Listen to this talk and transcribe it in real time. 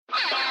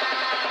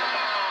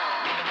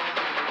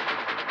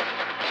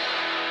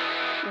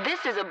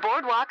This is a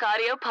Boardwalk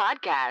Audio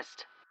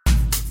podcast.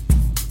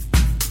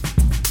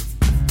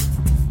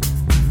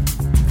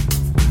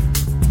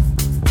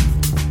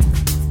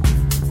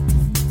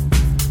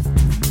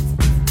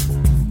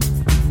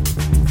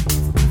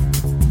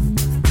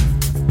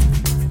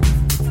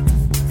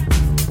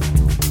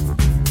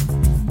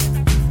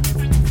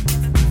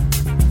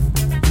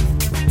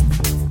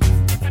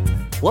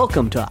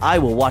 Welcome to I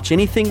Will Watch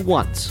Anything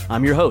Once.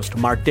 I'm your host,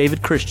 Mark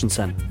David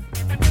Christensen.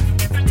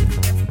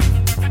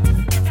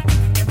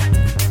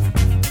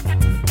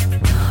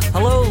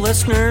 Hello,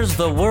 listeners.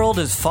 The world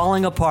is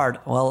falling apart.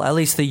 Well, at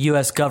least the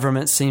U.S.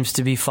 government seems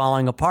to be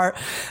falling apart,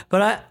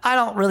 but I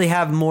don't really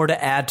have more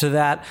to add to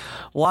that.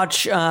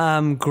 Watch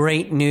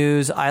great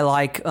news. I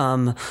like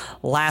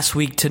Last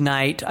Week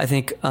Tonight. I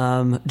think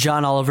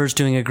John Oliver's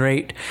doing a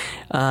great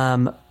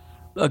job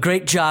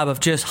of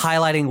just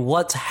highlighting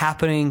what's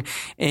happening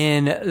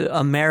in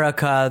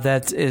America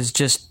that is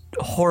just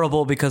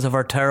horrible because of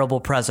our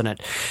terrible president.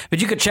 But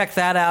you could check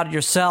that out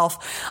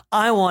yourself.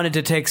 I wanted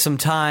to take some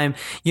time,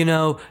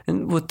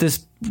 with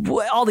this,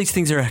 all these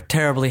things are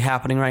terribly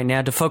happening right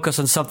now, to focus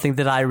on something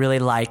that I really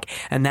like,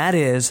 and that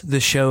is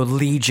the show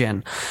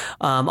Legion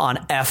on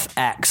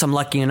FX. I'm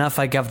lucky enough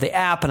I have the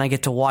app and I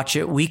get to watch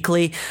it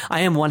weekly.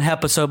 I am one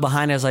episode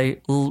behind as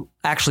I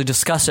actually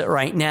discuss it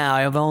right now.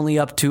 I am only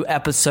up to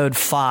episode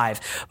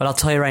 5, but I'll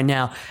tell you right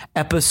now,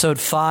 episode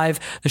 5,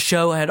 the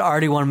show had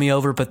already won me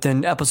over, but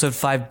then episode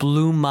 5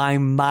 blew my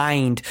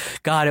mind.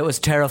 God, it was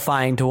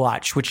terrifying to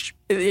watch, which,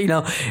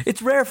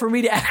 it's rare for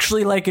me to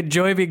actually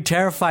enjoy being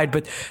terrified,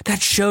 but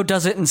that show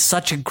does it in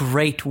such a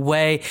great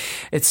way.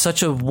 It's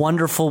such a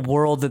wonderful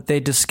world that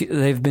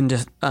they've been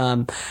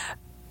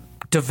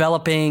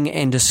developing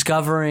and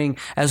discovering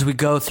as we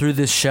go through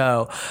this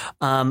show.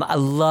 I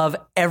love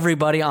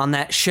everybody on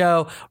that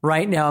show.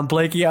 Right now, I'm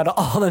blanking out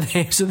all the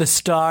names of the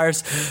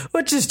stars,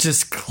 which is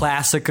just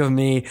classic of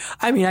me.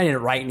 I mean, I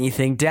didn't write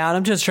anything down.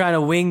 I'm just trying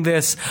to wing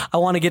this. I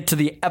want to get to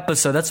the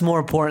episode. That's more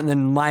important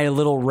than my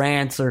little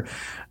rants or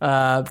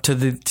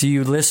to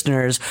you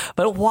listeners.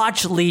 But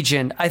watch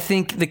Legion. I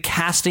think the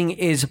casting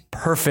is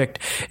perfect.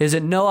 Is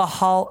it Noah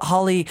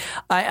Hawley?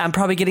 I'm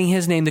probably getting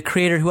his name, the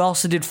creator who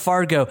also did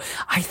Fargo.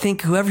 I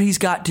think whoever he's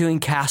got doing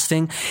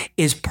casting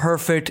is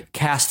perfect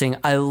casting.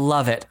 I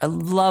love it. I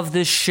love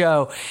this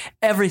show.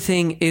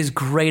 Everything is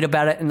great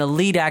about it. And the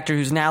lead actor,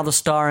 who's now the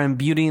star in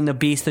Beauty and the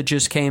Beast that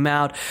just came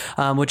out,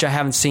 which I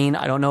haven't seen.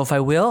 I don't know if I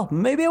will.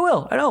 Maybe I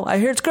will. I don't know. I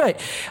hear it's great.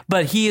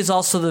 But he is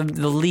also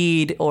the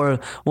lead,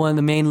 or one of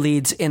the main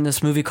leads in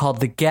this movie called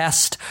The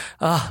Guest.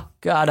 Oh,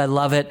 God, I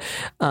love it.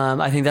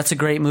 I think that's a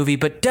great movie,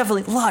 but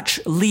definitely watch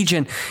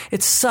Legion.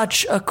 It's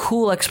such a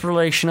cool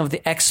exploration of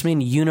the X-Men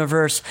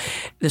universe.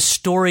 The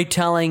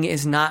storytelling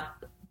is not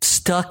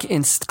stuck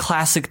in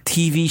classic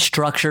TV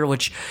structure,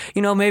 which,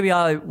 maybe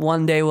I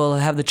one day will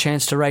have the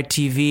chance to write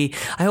TV.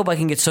 I hope I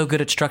can get so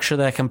good at structure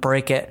that I can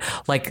break it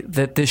like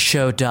that this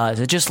show does.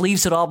 It just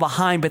leaves it all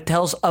behind, but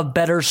tells a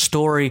better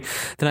story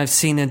than I've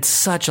seen in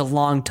such a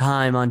long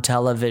time on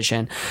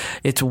television.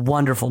 It's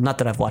wonderful. Not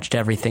that I've watched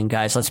everything,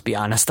 guys. Let's be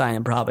honest. I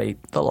am probably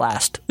the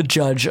last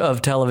judge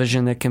of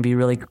television that can be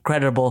really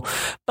credible,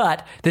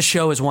 but this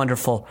show is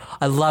wonderful.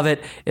 I love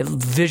it. It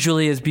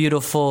visually is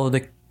beautiful.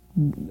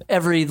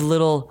 Every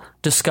little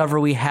discovery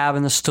we have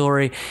in the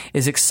story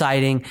is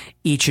exciting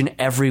each and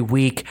every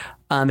week.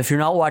 If you're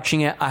not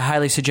watching it, I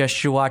highly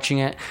suggest you're watching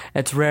it.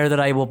 It's rare that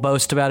I will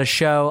boast about a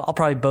show. I'll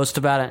probably boast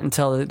about it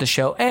until the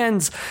show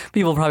ends.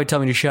 People will probably tell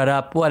me to shut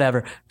up,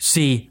 whatever.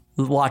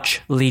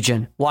 Watch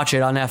Legion. Watch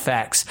it on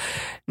FX.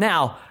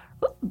 Now,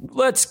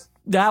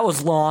 that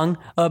was long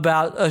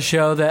about a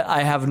show that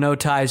I have no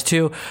ties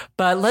to,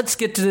 but let's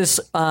get to this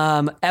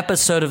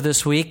episode of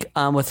this week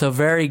with a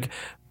very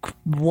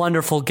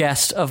wonderful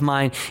guest of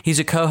mine. He's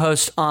a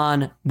co-host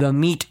on the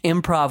Meet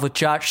Improv with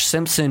Josh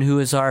Simpson, who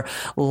is our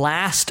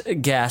last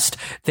guest.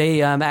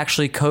 They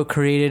actually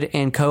co-created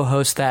and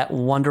co-host that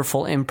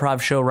wonderful improv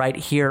show right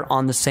here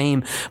on the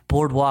same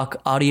Boardwalk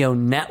Audio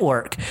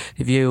Network.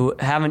 If you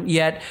haven't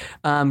yet,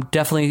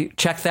 definitely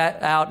check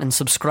that out and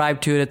subscribe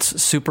to it. It's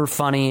super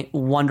funny,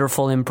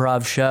 wonderful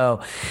improv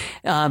show.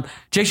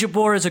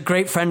 Jabbour is a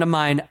great friend of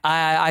mine.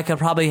 I could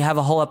probably have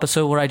a whole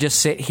episode where I just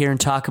sit here and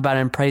talk about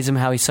it and praise him,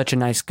 how he's such a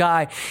nice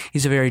guy.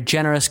 He's a very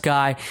generous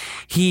guy.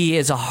 He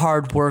is a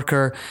hard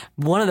worker.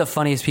 One of the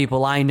funniest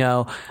people I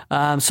know.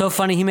 So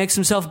funny, he makes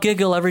himself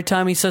giggle every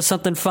time he says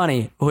something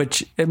funny,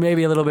 which it may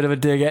be a little bit of a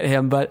dig at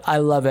him, but I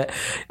love it.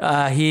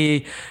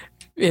 He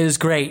is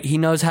great. He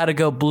knows how to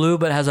go blue,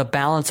 but has a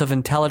balance of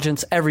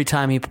intelligence every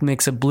time he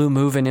makes a blue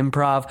move in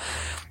improv.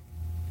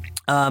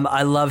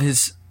 I love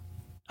his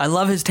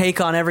take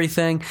on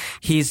everything.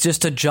 He's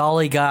just a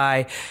jolly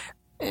guy.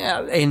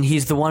 And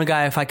he's the one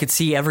guy, if I could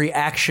see every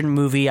action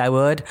movie, I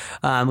would.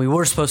 We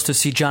were supposed to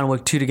see John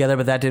Wick 2 together,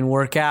 but that didn't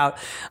work out.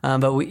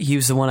 But he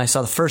was the one I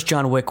saw the first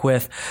John Wick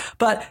with.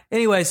 But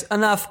anyways,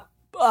 enough.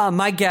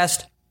 My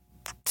guest,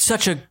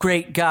 such a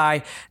great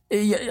guy.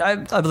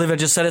 I believe I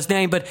just said his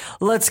name, but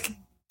let's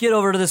get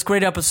over to this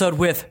great episode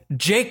with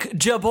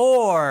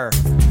Jabbour.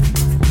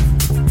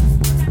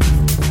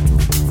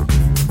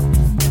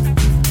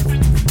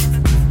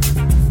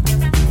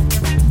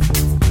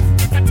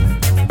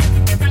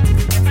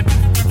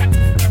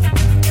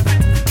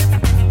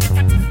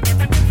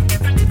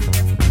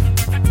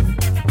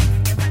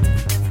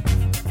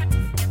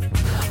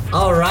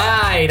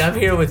 I'm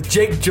here with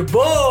Jake Jabbour.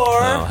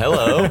 Oh,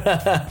 hello.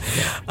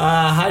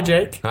 Hi,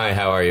 Jake. Hi,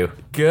 how are you?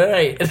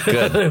 Great.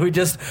 Good. We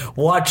just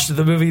watched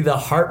the movie The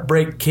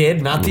Heartbreak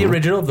Kid, not the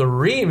original, the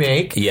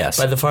remake. Yes.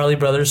 By the Farrelly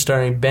brothers,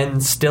 starring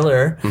Ben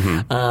Stiller.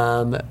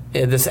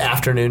 This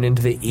afternoon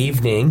into the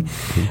evening.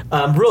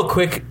 Real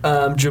quick,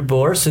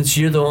 Jabbour, since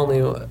you're the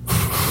only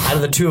out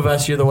of the two of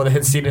us, you're the one that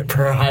had seen it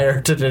prior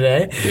to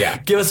today. Yeah.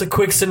 Give us a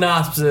quick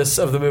synopsis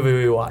of the movie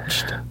we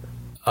watched.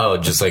 Oh,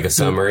 just like a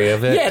summary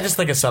of it? Yeah, just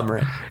like a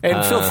summary.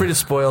 And feel free to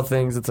spoil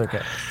things. It's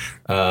okay.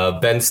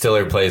 Ben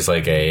Stiller plays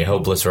like a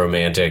hopeless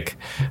romantic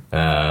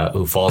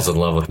who falls in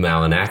love with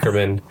Malin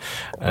Ackerman.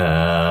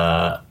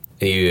 Then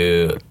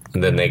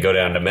they go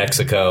down to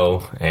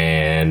Mexico,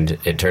 and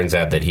it turns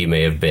out that he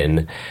may have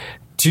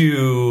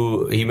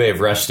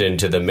rushed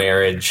into the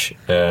marriage.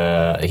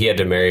 He had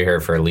to marry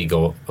her for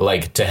legal,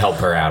 like, to help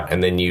her out.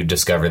 And then you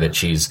discover that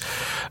she's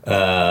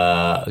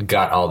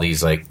got all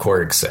these, like,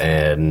 quirks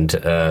and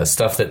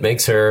stuff that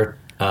makes her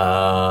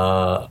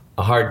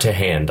hard to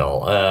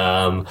handle.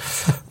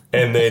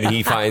 And then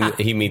he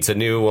meets a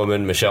new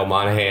woman, Michelle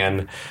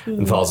Monaghan,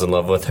 and falls in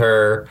love with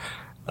her.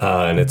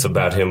 And it's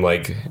about him,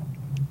 like,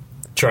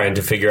 trying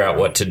to figure out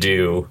what to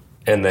do.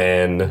 And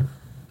then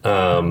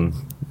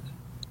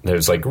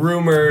there's, like,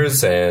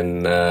 rumors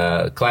and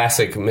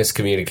classic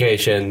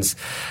miscommunications,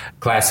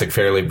 classic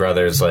Farrelly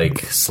Brothers,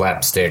 like,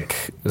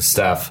 slapstick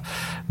stuff.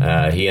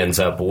 He ends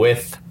up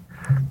with...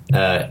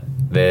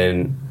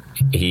 then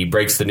he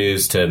breaks the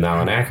news to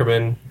Malin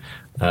Ackerman,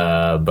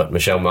 but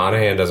Michelle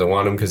Monaghan doesn't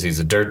want him because he's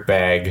a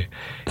dirtbag.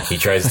 He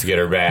tries to get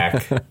her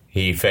back.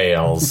 He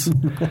fails.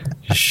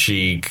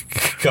 She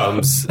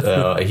comes.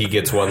 He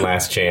gets one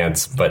last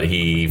chance, but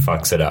he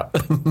fucks it up.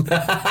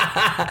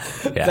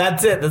 Yeah.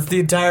 That's it. That's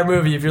the entire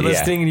movie. If you're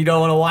listening and you don't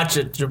want to watch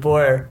it,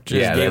 Jabbour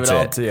just gave it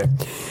all to you.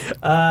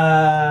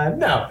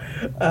 No,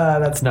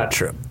 that's not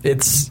true. You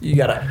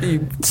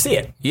see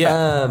it.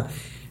 Yeah.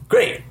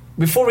 Great.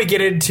 Before we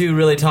get into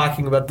really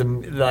talking about the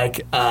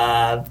movie,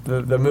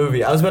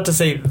 I was about to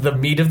say the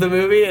meat of the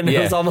movie, and it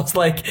was almost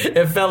like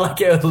it felt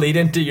like it would lead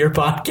into your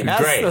podcast.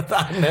 Great.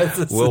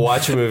 We'll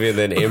watch a movie and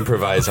then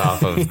improvise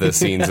off of the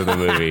scenes of the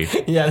movie.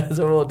 Yeah, that's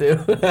what we'll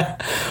do.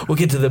 We'll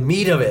get to the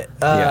meat of it,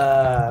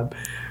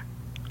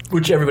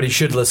 which everybody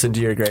should listen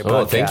to your great podcast.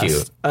 Oh, thank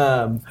you.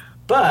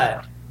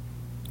 But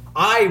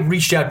I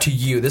reached out to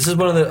you. This is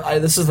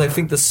I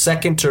think the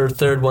second or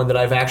third one that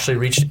I've actually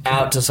reached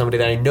out to somebody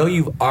that I know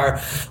you are,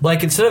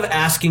 like, instead of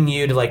asking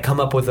you to, like, come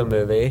up with a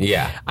movie.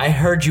 Yeah. I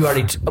heard you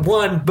already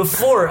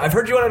I've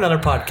heard you on another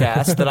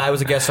podcast that I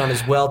was a guest on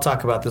as well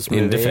talk about this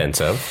movie. In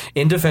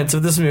defense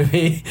of this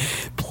movie.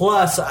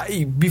 Plus,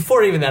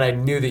 before even that, I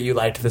knew that you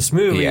liked this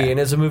movie,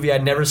 and it's a movie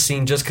I'd never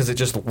seen just because it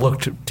just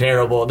looked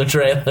terrible in the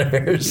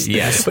trailers.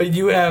 Yes. But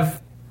you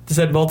have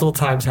said multiple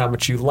times how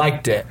much you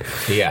liked it.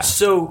 Yeah.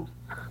 So,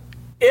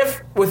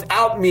 if,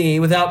 without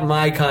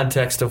my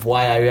context of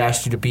why I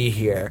asked you to be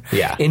here,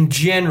 in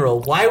general,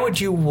 why would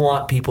you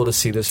want people to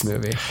see this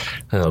movie?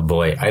 Oh,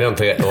 boy. Now I don't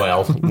think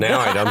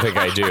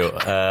I do.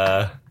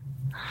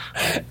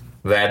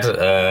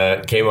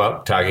 That came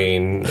up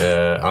talking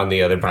on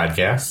the other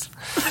podcast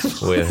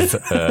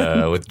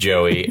with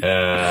Joey.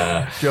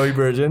 Joey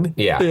Burgeon?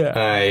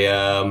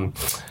 Yeah.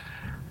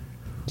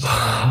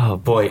 Oh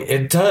boy,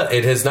 it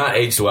has not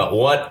aged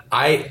well.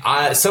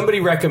 Somebody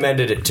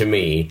recommended it to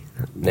me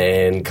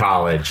in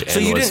college. So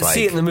you didn't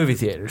see it in the movie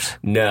theaters?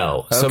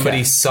 No,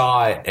 somebody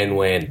saw it and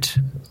went,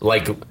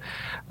 like,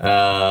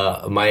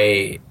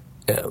 my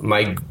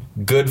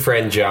good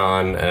friend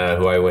John,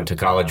 who I went to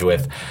college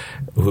with,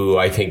 who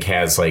I think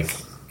has, like,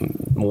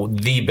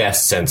 the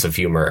best sense of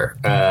humor,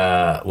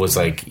 was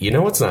like,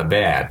 it's not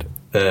bad.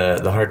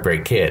 The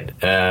Heartbreak Kid.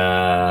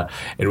 And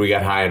we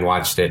got high and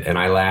watched it, and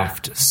I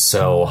laughed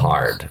so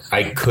hard.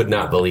 I could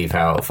not believe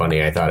how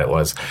funny I thought it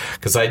was,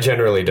 because I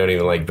generally don't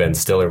even like Ben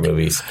Stiller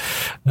movies.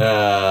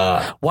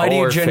 Why do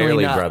you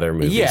generally Farrelly Brother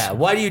movies. Yeah,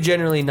 why do you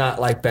generally not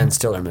like Ben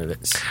Stiller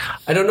movies?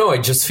 I don't know. I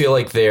just feel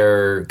like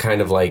they're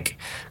kind of like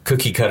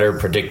cookie cutter,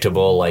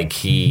 predictable. Like,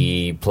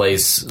 he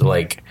plays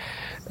like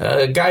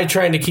a guy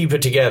trying to keep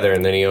it together,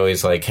 and then he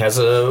always, like, has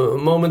a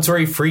moments where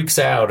he freaks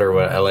out or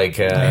what. Like,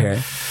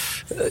 I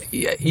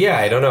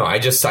don't know. I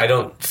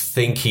don't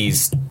think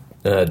he's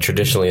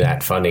traditionally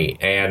that funny,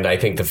 and I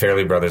think the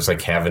Farrelly Brothers,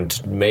 like,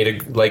 haven't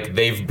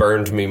they've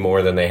burned me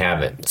more than they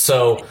haven't.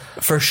 So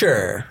for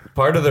sure,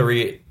 part of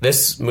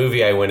this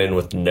movie I went in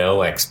with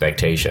no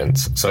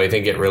expectations, so I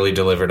think it really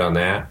delivered on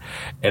that.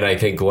 And I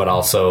think what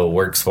also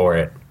works for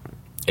it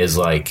is,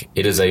 like,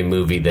 it is a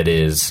movie that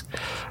is,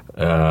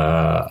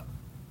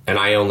 and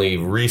I only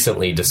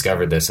recently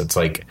discovered this. It's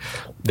like,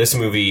 this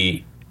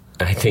movie,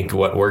 I think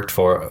what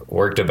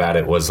worked about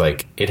it was,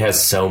 like, it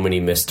has so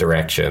many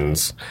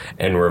misdirections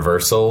and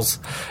reversals,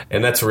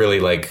 and that's really,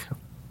 like,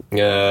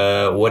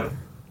 what,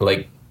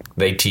 like,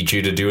 they teach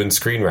you to do in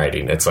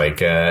screenwriting. It's like,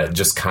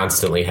 just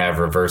constantly have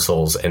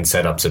reversals and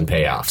setups and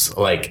payoffs,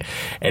 like,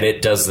 and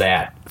it does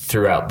that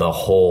throughout the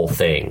whole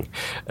thing.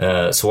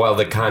 So while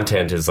the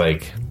content is,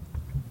 like,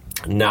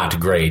 not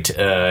great,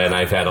 and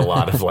I've had a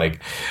lot of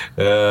like,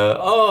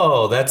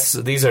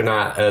 these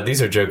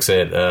are jokes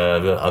at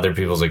other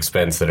people's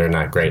expense that are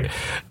not great.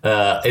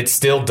 It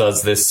still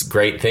does this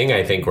great thing,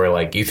 I think, where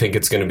like you think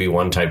it's going to be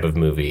one type of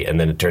movie, and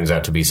then it turns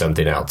out to be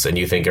something else, and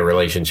you think a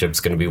relationship's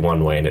going to be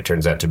one way, and it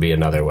turns out to be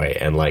another way,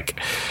 and like,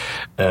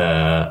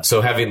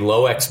 so having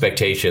low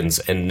expectations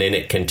and then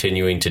it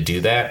continuing to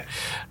do that,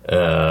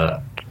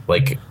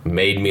 like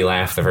made me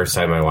laugh the first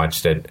time I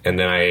watched it, and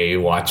then I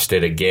watched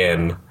it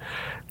again.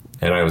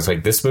 And I was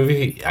like, this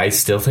movie, I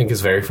still think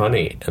is very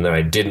funny. And then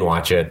I didn't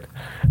watch it.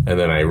 And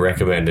then I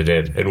recommended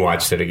it and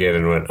watched it again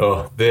and went,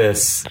 I've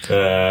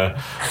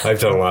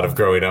done a lot of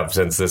growing up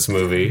since this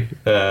movie.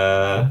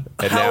 And how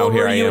now old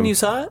here were I you am. when you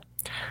saw it?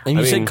 And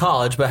you said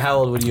college, but how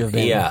old would you have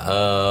been?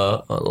 Yeah,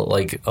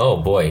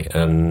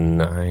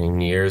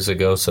 9 years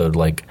ago. So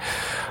like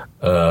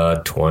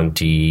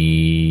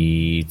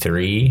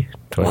 23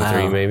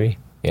 Wow. maybe.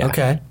 Yeah.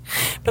 Okay.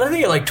 But I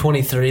think at like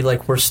 23,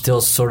 like we're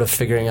still sort of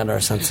figuring out our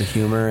sense of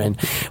humor, and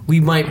we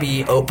might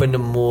be open to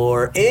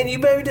more. And you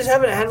maybe just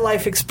haven't had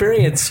life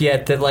experience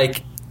yet that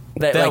like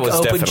That like was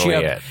opens definitely you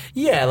up. it.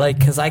 Yeah, like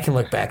because I can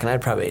look back and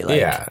I'd probably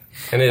like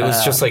And it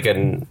was just like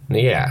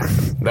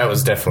that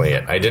was definitely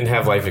it. I didn't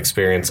have life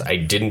experience. I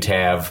didn't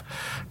have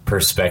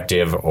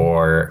perspective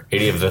or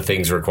any of the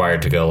things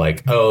required to go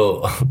like,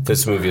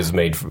 this movie is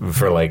made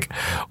for like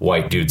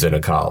white dudes in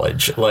a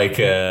college. Like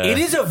it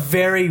is a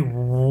very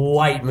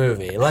white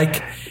movie.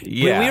 Like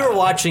when we were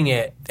watching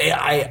it,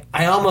 I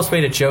almost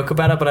made a joke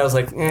about it, but I was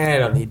like, I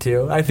don't need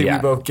to. I think we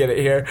both get it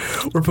here.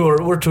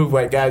 We're two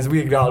white guys. We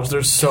acknowledge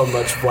there's so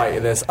much white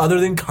in this, other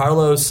than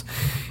Carlos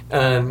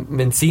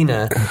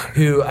Mencina,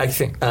 who I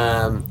think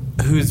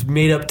who's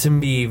made up to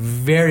be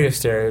very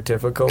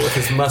stereotypical with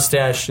his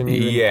mustache and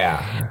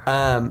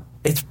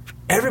it's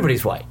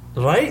everybody's white,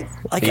 right?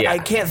 Like I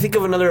can't think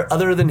of another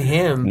other than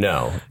him.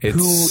 No, who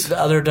the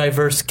other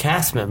diverse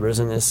cast members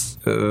in this?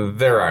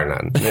 There are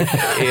none.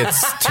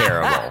 It's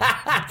terrible.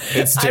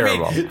 It's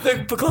terrible. I mean,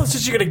 the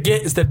closest you're gonna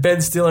get is that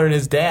Ben Stiller and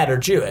his dad are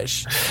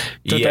Jewish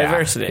to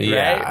diversity,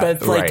 right? But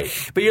it's like,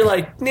 but you're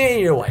like,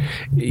 you're white.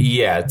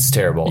 Yeah, it's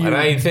terrible. And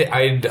I think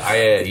I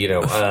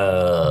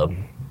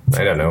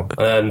don't know.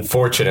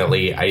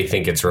 Unfortunately, I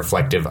think it's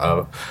reflective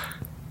of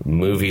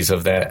movies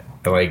of that,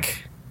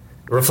 like,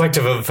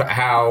 reflective of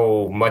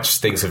how much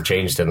things have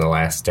changed in the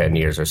last 10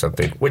 years or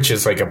something, which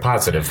is like a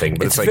positive thing.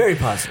 But it's like, very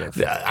positive.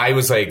 I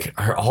was like,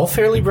 are all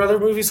Fairly Brother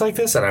movies like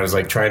this? And I was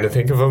like trying to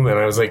think of them, and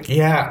I was like,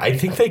 yeah, I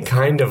think they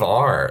kind of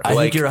are. I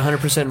think you're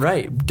 100%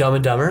 right. Dumb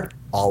and Dumber.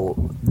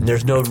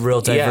 There's no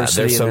real diversity. Yeah,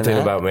 there's something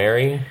that. about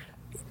Mary.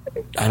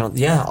 No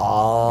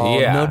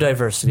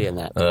diversity in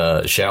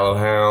that. Shallow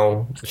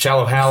Hal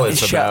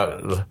is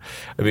about.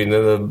 I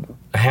mean,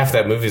 half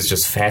that movie is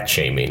just fat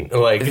shaming.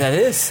 Like that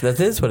is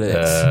what it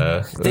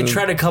is. They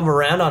try to come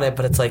around on it,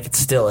 but it's like it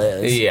still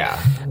is. Yeah.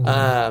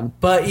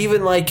 But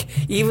even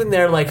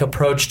their like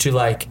approach to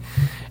like.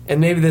 And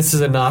maybe this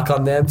is a knock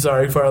on them.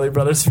 Sorry, Farley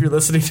Brothers, if you're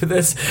listening to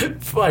this.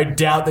 I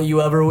doubt that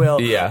you ever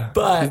will. Yeah.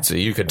 But so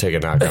you could take a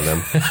knock on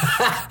them.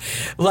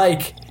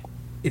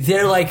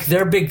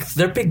 Their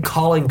big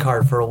calling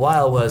card for a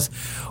while was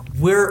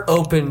we're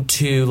open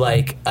to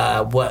like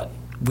what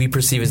we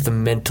perceive as the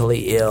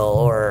mentally ill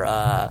or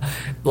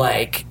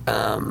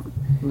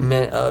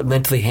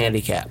mentally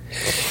handicapped.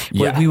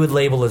 What we would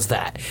label as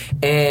that.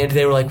 And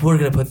they were like, we're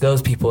going to put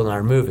those people in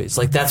our movies.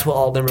 Like that's what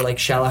all of them were like.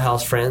 Shallow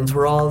Hal's friends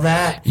were all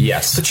that.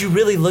 Yes. But you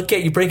really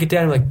you break it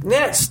down, and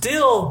you're like, it's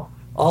still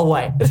all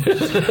white.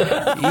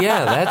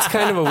 Yeah, that's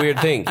kind of a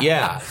weird thing.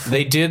 Yeah,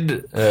 they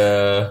did.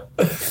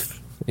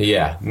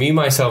 Yeah, Me,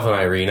 Myself, and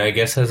Irene, I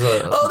guess, has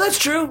a... Oh, that's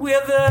true. We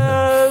have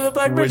the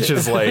Black Bridget. Which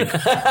is like...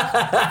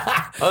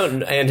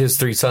 and his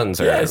three sons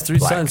are his three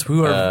black. sons,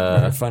 who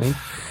are funny.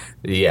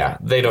 Yeah,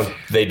 they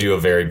do a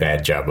very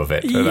bad job of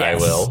it, and I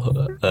will.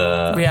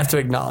 We have to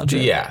acknowledge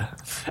it. Yeah.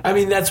 I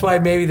mean, that's why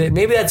maybe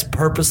that's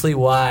purposely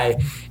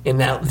why in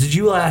that... Did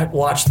you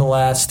watch the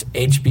last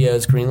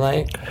HBO's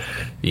Greenlight?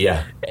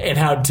 Yeah. And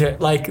how to,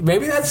 like,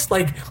 maybe there's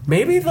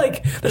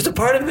a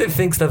part of it that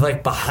thinks that,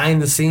 like,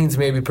 behind the scenes,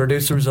 maybe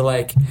producers are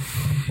like,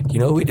 you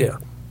know what we do?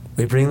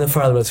 We bring the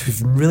farther ones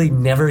who've really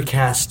never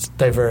cast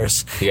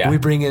diverse. Yeah. We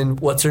bring in,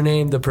 what's her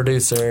name? The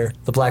producer,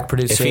 the black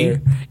producer.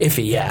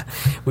 Iffy, yeah.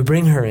 We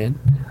bring her in.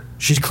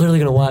 She's clearly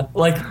going to want,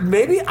 like,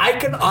 maybe I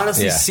can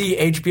honestly see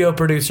HBO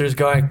producers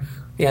going,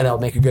 yeah, that'll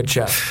make a good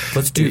show.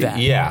 Let's do that.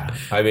 Yeah.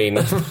 I mean,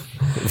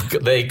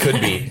 they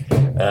could be.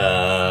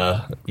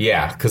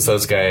 Because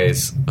those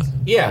guys,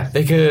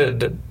 they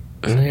could,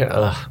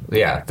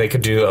 they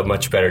could do a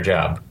much better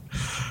job.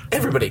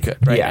 Everybody could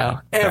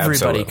now.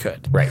 Everybody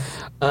could. Right.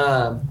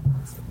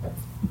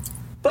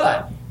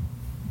 But,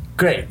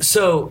 great.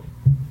 So,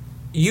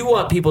 you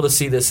want people to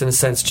see this in a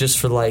sense just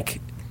for like,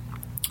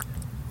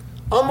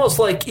 almost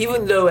like,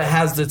 even though it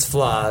has its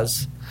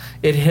flaws,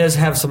 it has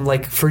have some,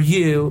 like, for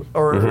you,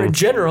 or in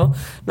general,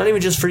 not even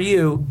just for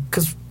you,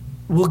 because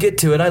we'll get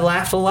to it. I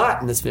laughed a lot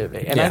in this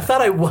movie, and I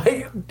thought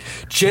I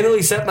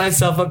generally set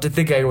myself up to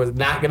think I was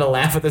not going to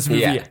laugh at this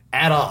movie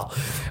at all.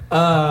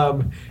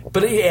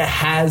 But it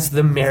has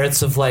the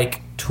merits of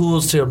like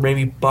tools to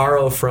maybe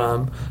borrow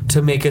from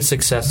to make a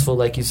successful,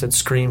 like you said,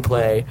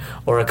 screenplay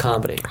or a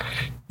comedy.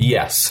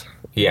 Yes.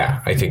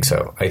 Yeah, I think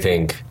so. I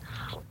think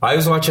I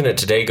was watching it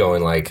today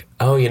going like,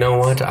 oh, you know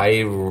what?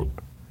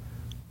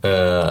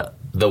 The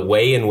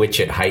way in which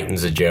it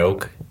heightens a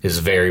joke is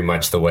very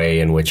much the way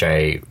in which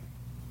I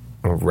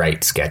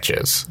write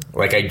sketches.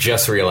 Like, I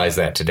just realized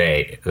that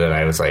today, that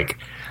I was like,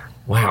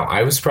 wow,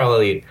 I was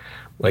probably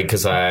like,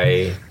 because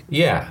I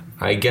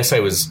guess I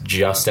was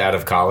just out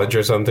of college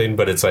or something,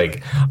 but it's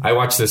like I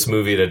watched this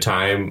movie at a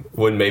time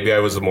when maybe I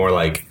was more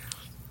like,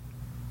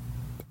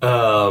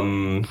 I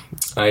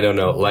don't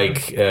know,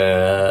 like,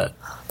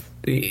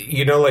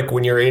 you know, like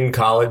when you're in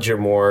college, you're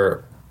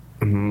more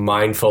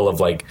mindful of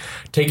like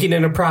taking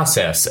in a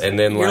process, and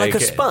then you're like a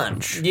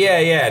sponge.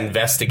 Yeah,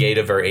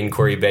 investigative or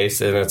inquiry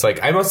based. And it's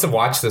like, I must have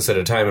watched this at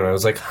a time and I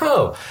was like,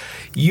 oh,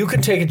 you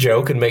can take a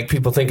joke and make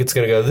people think it's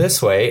going to go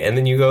this way, and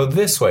then you go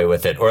this way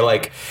with it. Or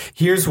like,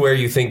 here's where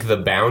you think the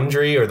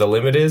boundary or the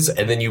limit is,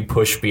 and then you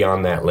push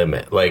beyond that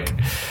limit. Like,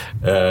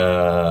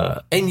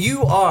 and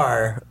you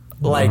are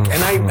like,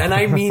 and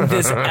I mean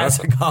this as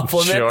a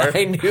compliment. Sure.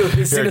 I knew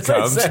as soon as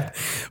I said,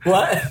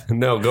 what?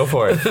 No, go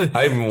for it.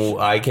 I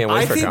can't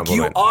wait for a compliment. I think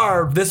you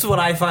are. This is what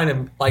I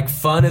find like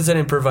fun as an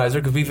improviser,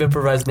 because we've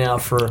improvised now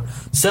for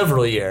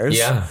several years.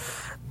 Yeah.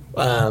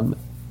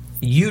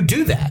 You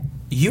do that.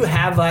 You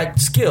have that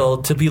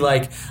skill to be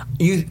like,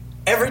 you.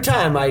 Every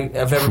time I've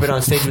ever been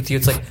on stage with you,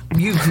 it's like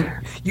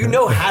you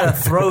know how to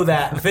throw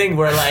that thing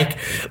where like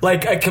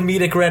a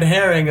comedic red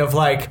herring of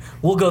like,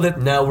 we'll go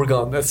that, no, we're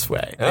going this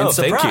way. Oh, and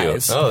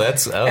surprise.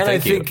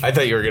 Thank you. Thank you. I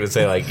thought you were going to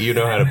say like, you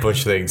know how to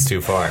push things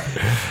too far.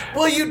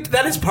 Well,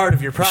 that is part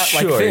of your thing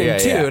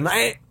too. Yeah. And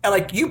I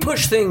like, you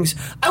push things.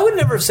 I would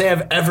never say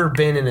I've ever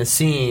been in a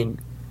scene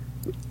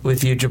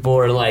with you,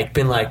 Jabbour, and like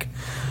been like,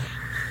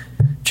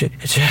 Jake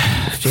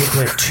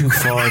went too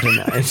far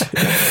tonight.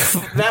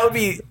 That would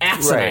be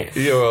asinine. Right.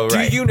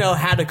 Right. Do you know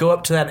how to go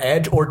up to that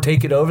edge or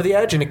take it over the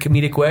edge in a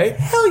comedic way?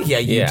 Hell yeah,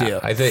 you do.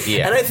 I think,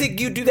 and I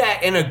think you do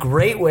that in a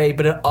great way,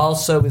 but it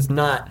also is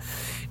not.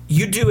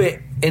 You do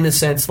it in a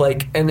sense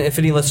like, and if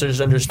any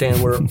listeners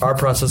understand where our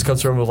process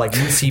comes from with like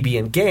UCB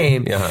and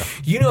game,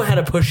 you know how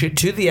to push it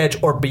to the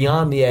edge or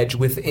beyond the edge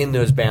within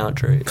those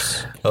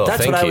boundaries. Oh,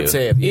 that's what I would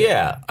say of you.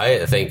 Yeah,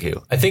 thank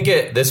you. I think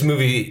this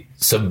movie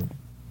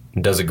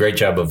does a great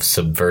job of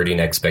subverting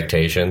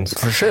expectations.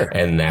 For sure.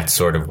 And that's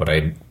sort of what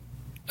I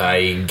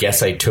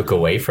guess I took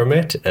away from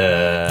it.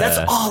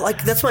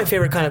 That's my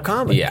favorite kind of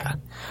comedy. Yeah.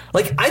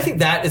 Like, I think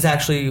that is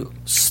actually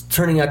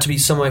turning out to be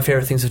some of my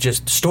favorite things of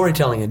just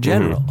storytelling in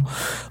general.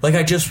 Like,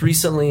 I just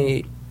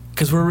recently,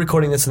 because we're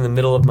recording this in the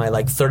middle of my,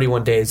 like,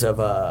 31 days of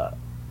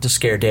to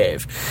scare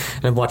Dave.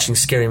 And I'm watching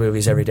scary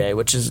movies every day,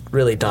 which is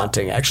really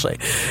daunting, actually.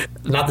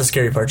 Not the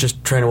scary part,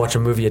 just trying to watch a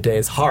movie a day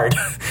is hard.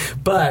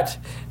 But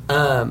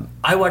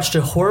I watched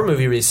a horror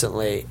movie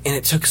recently, and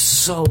it took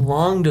so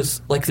long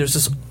to, like, there's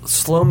this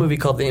slow movie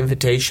called The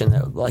Invitation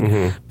that, like,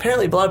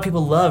 apparently a lot of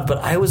people loved, but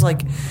I was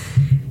like,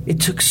 it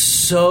took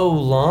so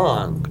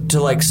long to,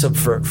 like,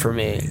 subvert for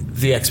me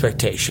the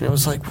expectation. It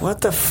was like,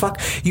 what the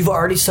fuck? You've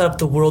already set up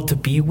the world to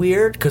be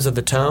weird because of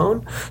the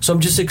tone, so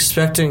I'm just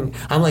expecting,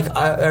 I'm like,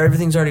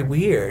 everything's already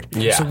weird.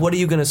 Yeah. So what are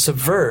you going to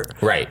subvert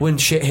when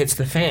shit hits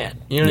the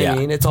fan? You know what I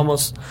mean? It's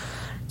almost...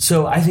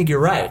 So I think you're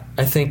right.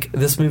 I think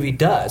this movie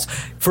does.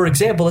 For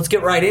example, let's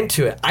get right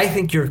into it. I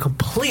think you're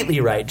completely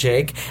right,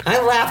 Jake.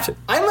 I laughed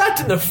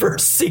in the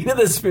first scene of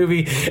this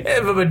movie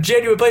from a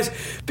genuine place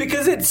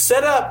because it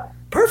set up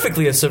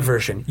perfectly a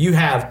subversion. You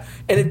have,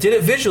 and it did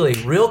it visually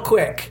real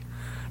quick.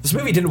 This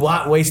movie didn't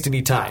waste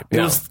any time.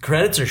 No.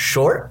 Credits are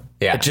short.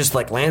 Yeah. It's just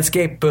like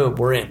landscape, boom,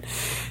 we're in.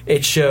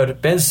 It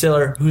showed Ben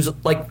Stiller, who's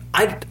like,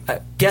 I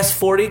guess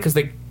 40 because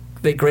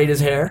they grade his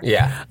hair.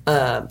 Yeah.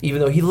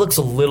 Even though he looks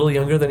a little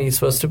younger than he's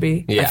supposed to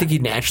be. Yeah. I think he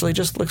naturally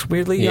just looks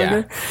weirdly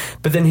younger.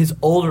 But then his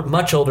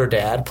much older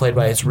dad, played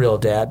by his real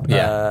dad,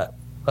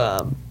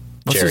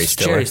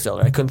 Jerry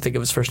Stiller. I couldn't think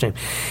of his first name.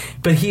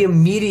 But he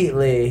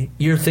immediately,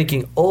 you're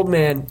thinking, old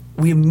man,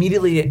 we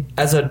immediately,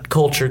 as a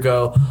culture,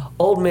 go,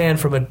 old man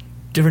from a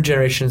different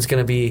generation is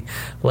going to be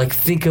like,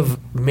 think of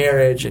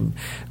marriage and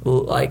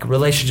like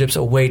relationships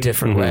a way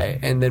different way,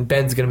 and then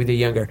Ben's going to be the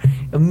younger.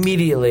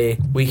 Immediately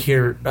we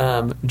hear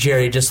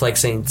Jerry just like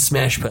saying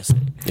smash pussy,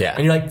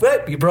 and you're like,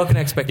 what? You broke an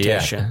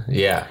expectation.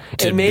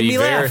 It made me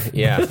laugh.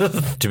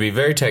 To be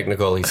very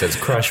technical, he says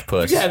crush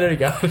puss. Yeah, there you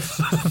go.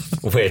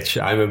 Which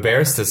I'm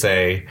embarrassed to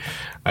say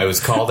I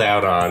was called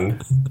out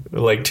on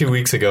like 2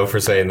 weeks ago for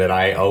saying that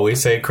I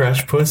always say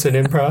crush puss in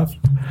improv.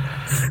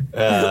 Called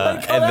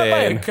out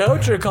by a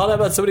coach or called out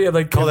by somebody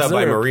like called out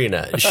by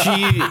Marina.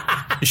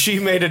 She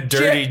made a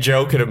dirty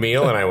joke at a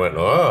meal, and I went,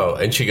 oh.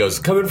 And she goes,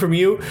 coming from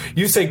you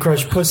say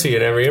crush pussy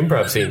in every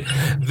improv scene.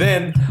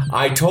 Then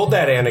I told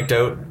that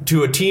anecdote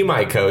to a team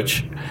I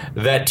coach.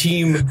 That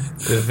team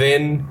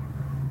then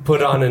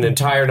put on an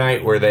entire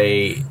night where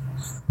they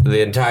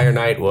the entire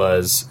night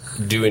was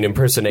doing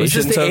impersonations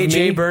Was this the of AJ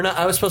me. Berna?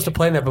 I was supposed to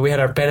play that, but we had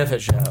our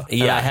benefit show. And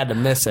Yeah. I had to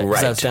miss it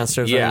because I was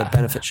downstairs running the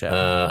benefit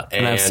show.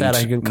 And I was sad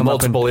I couldn't come up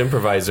multiple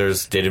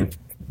improvisers did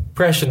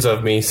impressions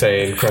of me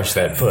saying, crush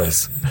that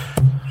puss.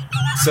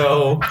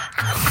 So,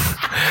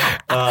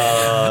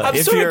 I'm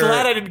sort of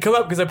glad I didn't come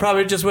up because I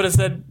probably just would have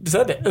said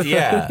it.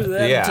 Yeah,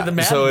 To yeah.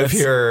 the So if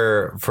madness.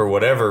 you're, for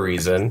whatever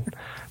reason,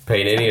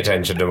 paying any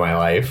attention to my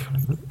life,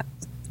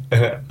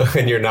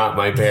 and you're not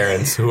my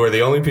parents, who are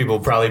the only people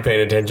probably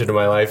paying attention to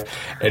my life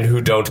and who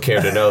don't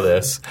care to know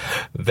this,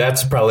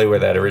 that's probably where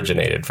that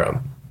originated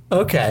from.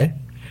 Okay.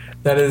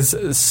 That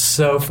is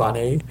so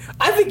funny.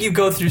 I think you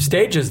go through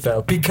stages,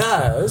 though,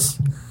 because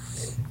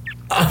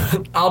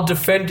I'll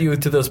defend you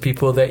to those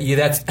people that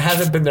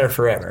hasn't been there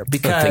forever.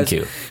 Because, thank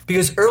you.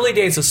 Because early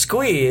days of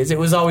Squeeze, it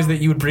was always that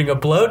you would bring a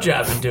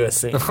blowjob into a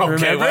scene. Okay,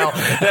 remember? well,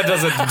 that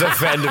doesn't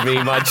defend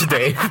me much,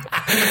 Dave.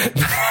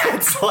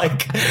 It's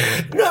like,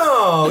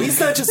 no, he's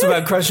not just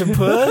about crushing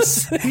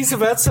puss. He's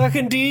about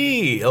sucking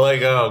D.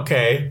 Like, oh,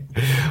 okay.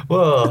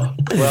 Well,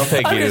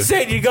 thank I'm you. just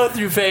saying, you go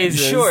through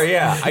phases. Sure,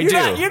 yeah, I do.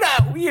 You're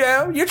not,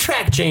 your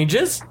track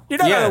changes. You're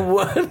not on a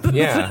one.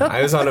 Yeah,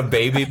 I was on a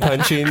baby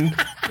punching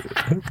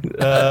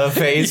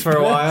phase for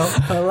a while.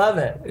 I love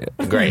it.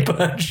 Great.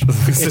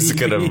 This is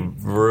going to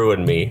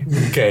ruin me.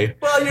 Okay.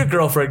 Well, your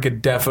girlfriend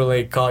could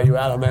definitely call you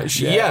out on that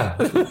shit. Yeah.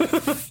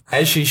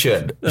 As she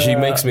should. She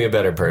makes me a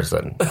better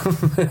person.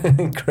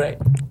 Great.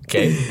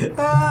 Okay.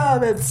 Ah,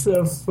 that's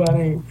so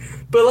funny.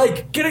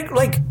 But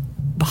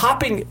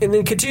hopping and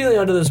then continuing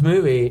onto this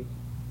movie,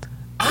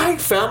 I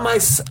found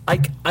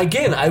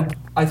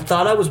I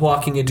thought I was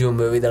walking into a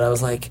movie that I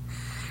was like,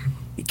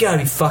 you gotta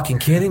be fucking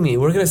kidding me.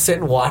 We're gonna sit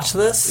and watch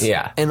this?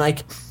 Yeah. And I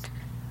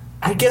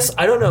guess,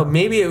 I don't know,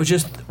 maybe it was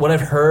just what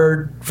I've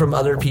heard from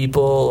other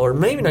people, or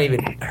maybe not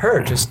even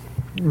heard, just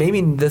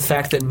maybe the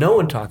fact that no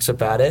one talks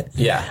about it.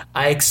 Yeah.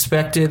 I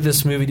expected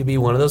this movie to be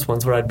one of those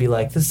ones where I'd be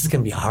like, this is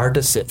going to be hard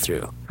to sit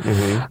through.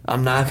 Mm-hmm.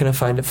 I'm not going to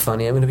find it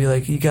funny. I'm going to be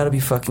like, you got to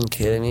be fucking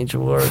kidding me,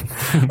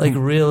 Jabbour. Like,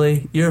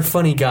 really? You're a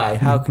funny guy.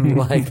 How can you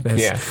like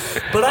this? Yeah.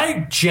 But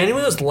I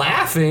genuinely was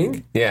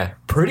laughing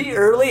pretty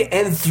early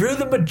and through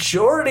the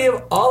majority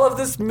of all of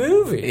this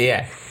movie.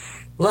 Yeah.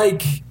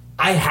 Like,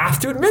 I have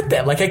to admit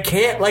that. Like, I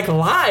can't,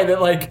 lie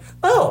that,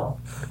 oh,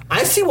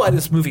 I see why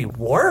this movie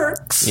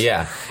works.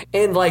 Yeah.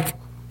 And,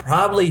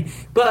 probably,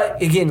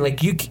 but again,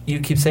 you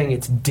keep saying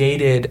it's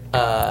dated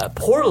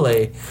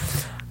poorly.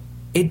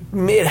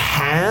 It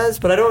has,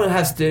 but I don't know if it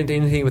has to do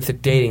anything with the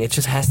dating. It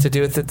just has to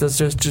do with that those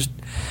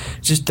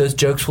those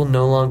jokes will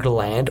no longer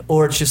land,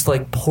 or it's just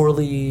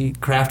poorly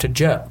crafted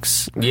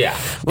jokes. Yeah.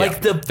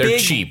 They're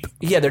cheap.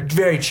 Yeah, they're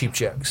very cheap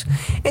jokes.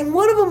 And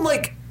one of them,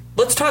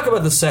 let's talk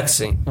about the sex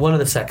scene. One of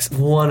the sex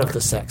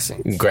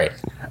scenes. Great.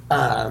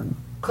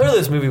 Clearly,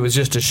 this movie was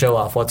just to show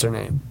off what's her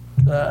name.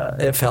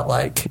 It felt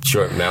like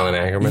Short Malin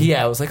Ackerman.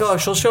 Yeah, it was like, oh,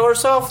 she'll show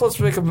herself. Let's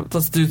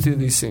do through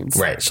these scenes.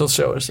 Right. She'll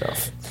show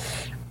herself.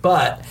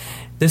 But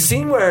the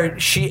scene where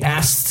she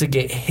asks to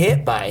get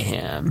hit by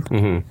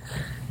him,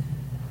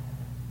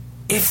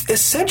 it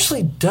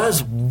essentially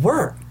does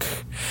work.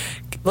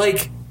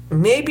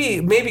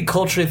 Maybe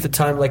culturally at the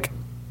time,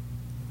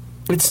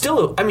 it's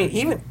still. I mean,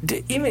 even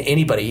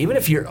anybody, even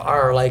if you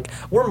are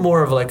we're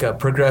more of a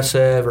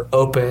progressive or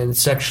open,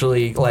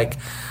 sexually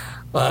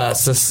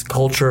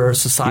culture or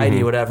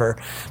society,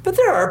 whatever. But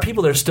there are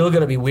people that are still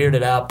going to be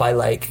weirded out by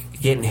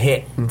getting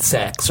hit in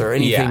sex or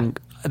anything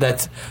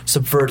that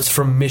subverts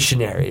from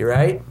missionary,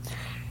 right?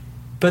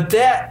 But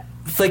that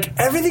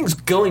everything's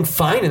going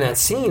fine in that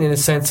scene in a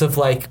sense of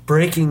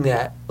breaking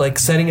that,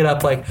 setting it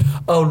up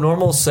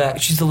normal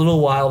sex. She's a little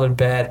wild in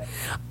bed.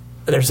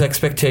 There's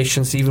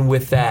expectations even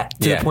with that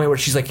to the point where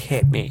she's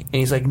hit me, and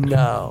he's like,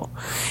 no,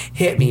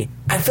 hit me.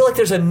 I feel like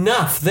there's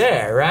enough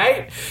there,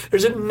 right?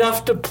 There's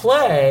enough to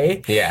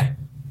play. Yeah.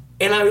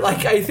 And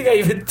I think I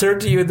even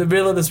turned to you in the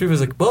middle of this movie. I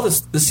was like, well,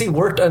 the scene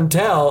worked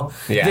until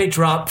they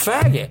dropped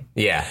faggot.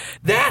 Yeah.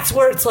 That's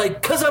where it's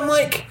because I'm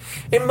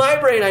in my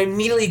brain, I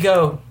immediately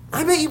go,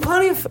 I bet you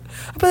plenty of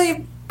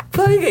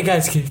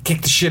guys can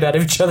kick the shit out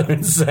of each other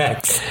in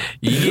sex.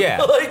 Yeah.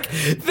 That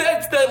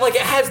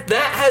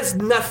has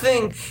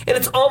nothing, and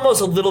it's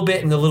almost a little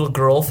bit in the little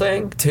girl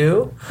thing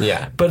too.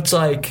 Yeah. But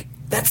it's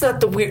that's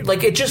not the weird.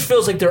 It just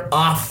feels like they're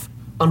off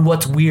on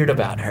what's weird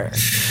about her.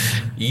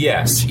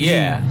 Yes.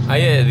 Yeah.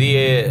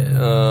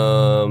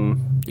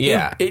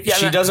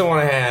 She doesn't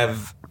want to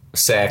have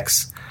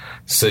sex.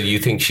 So you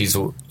think she's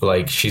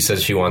she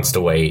says she wants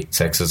to wait.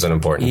 Sex is an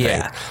important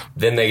thing.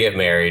 Then they get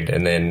married,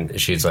 and then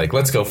she's like,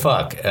 let's go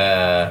fuck.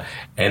 And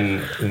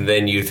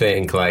then you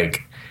think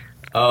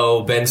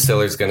oh, Ben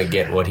Stiller's going to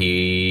get what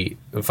he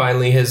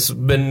finally has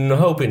been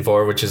hoping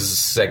for, which is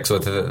sex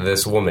with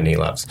this woman he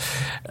loves.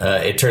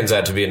 It turns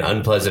out to be an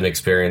unpleasant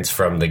experience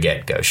from the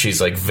get-go.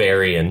 She's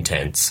very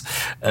intense,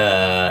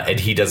 and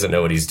he doesn't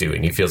know what he's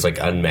doing. He feels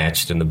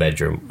unmatched in the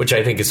bedroom, which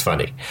I think is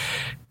funny.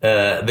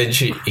 Then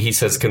he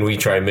says, can we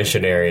try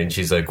missionary? And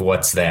she's like,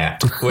 what's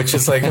that? Which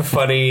is a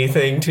funny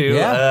thing too.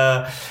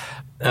 Yeah.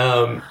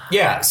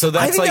 Yeah, so I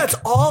that's think like... that's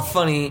all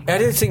funny. I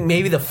didn't think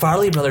maybe the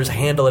Farley brothers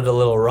handle it a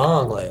little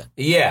wrongly.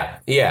 Yeah,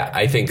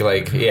 I think,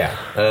 like,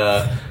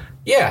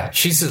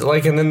 she's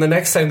like, and then the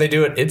next time they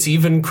do it, it's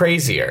even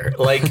crazier.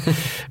 Like,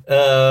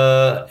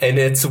 and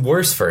it's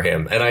worse for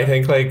him. And I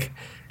think, like,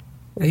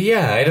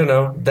 I don't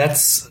know.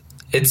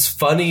 It's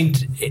funny.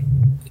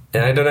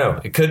 I don't know.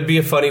 It could be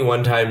a funny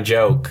one-time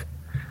joke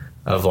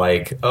of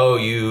like,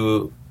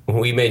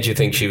 we made you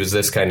think she was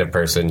this kind of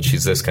person.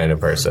 She's this kind of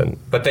person.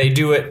 But they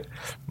do it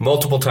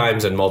multiple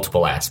times in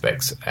multiple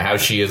aspects. How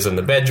she is in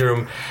the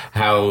bedroom,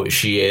 how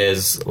she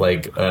is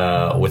like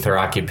with her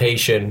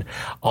occupation,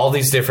 all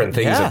these different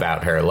things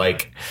about her.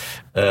 Like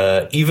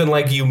even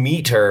like you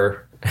meet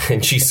her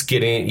and you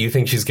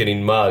think she's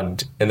getting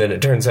mugged, and then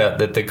it turns out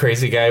that the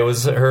crazy guy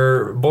was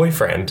her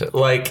boyfriend.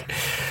 Like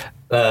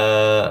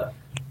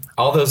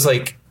all those,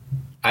 like,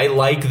 I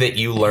like that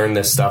you learn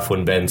this stuff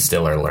when Ben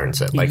Stiller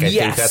learns it. Like, I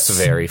think that's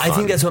very fun. I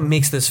think that's what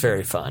makes this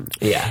very fun.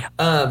 Yeah.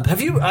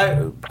 Have you?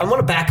 I want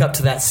to back up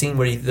to that scene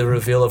where the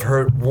reveal of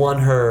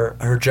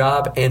her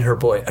job and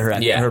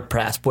her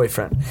past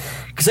boyfriend,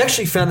 because I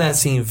actually found that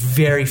scene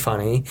very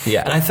funny.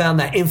 Yeah. And I found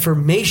that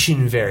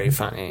information very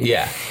funny.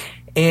 Yeah.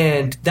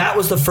 And that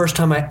was the first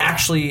time I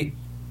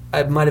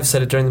might have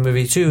said it during the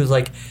movie too. It was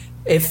like,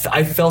 if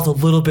I felt a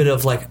little bit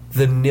of like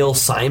the Neil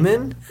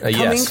Simon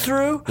coming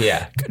through.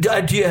 Yeah.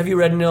 Have you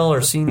read Neil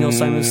or seen Neil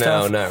Simon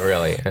stuff? No, not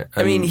really.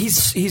 I mean,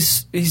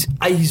 he's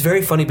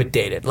very funny but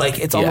dated. Like,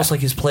 it's almost like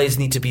his plays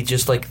need to be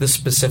just like the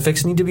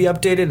specifics need to be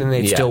updated and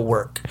they still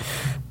work.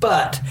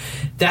 But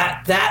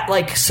that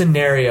like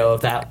scenario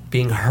of that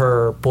being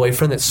her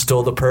boyfriend that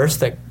stole the purse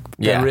that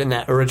in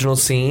that original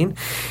scene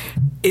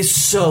is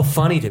so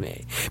funny to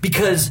me,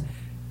 because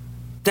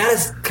that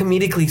is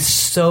comedically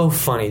so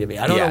funny to me.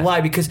 I don't know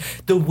why, because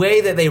the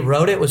way that they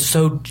wrote it was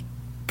so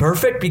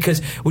perfect,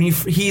 because when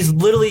he's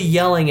literally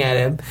yelling at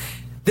him,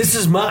 "This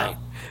is mine."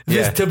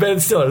 To Ben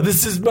Stiller,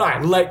 "This is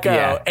mine, let go."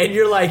 And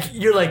you're like,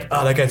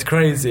 "Oh, that guy's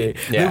crazy."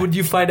 Then when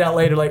you find out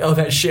later, like, "Oh,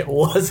 that shit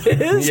was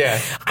his."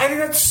 I think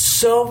that's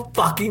so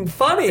fucking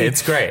funny.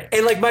 It's great.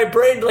 And like my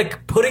brain,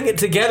 like putting it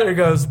together,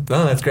 goes,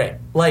 "Oh, that's great."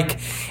 Like,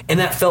 and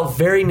that felt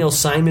very Neil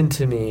Simon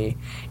to me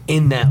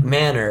in that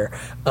manner.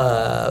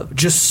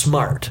 Just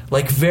smart,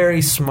 like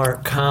very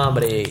smart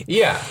comedy.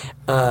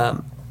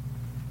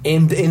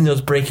 In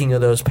those breaking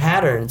of those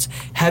patterns.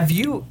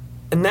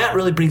 And that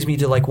really brings me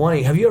to like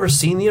wanting. Have you ever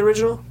seen the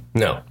original?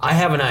 No, I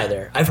haven't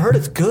either. I've heard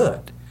it's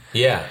good.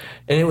 Yeah,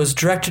 and it was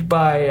directed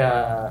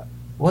by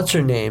what's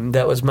her name?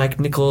 That was Mike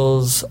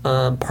Nichols'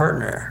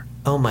 partner.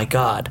 Oh my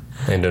God,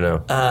 I don't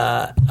know.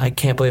 I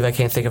can't believe I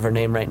can't think of her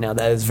name right now.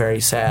 That is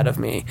very sad of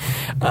me.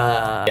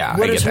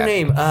 What is her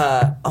name?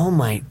 I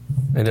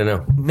don't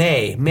know.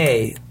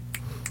 May.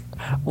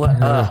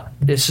 What?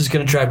 This is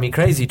going to drive me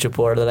crazy,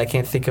 Jabbour, that I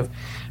can't think of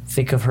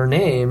her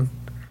name.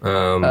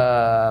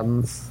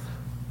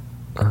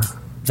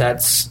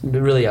 It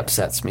really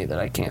upsets me that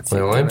I can't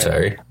think of it. I'm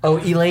sorry. Oh,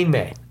 Elaine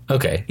May.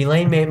 Okay.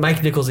 Elaine May,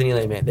 Mike Nichols and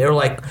Elaine May. They were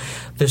like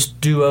this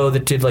duo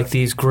that did like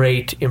these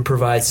great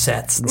improvised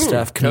sets and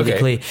stuff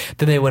comedically. Okay.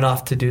 Then they went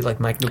off to do, like,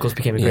 Mike Nichols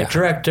became a great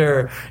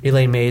director.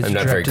 Elaine May I'm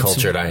not very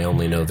cultured. I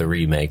only know the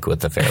remake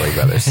with the Farrelly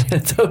brothers.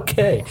 It's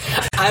okay.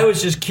 I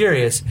was just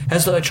curious.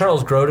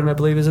 Charles Grodin, I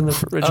believe, is in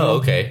the original. Oh,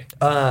 okay.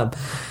 And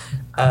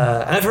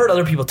I've heard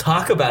other people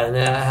talk about it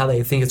and how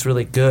they think it's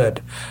really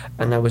good.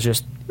 And I was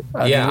just...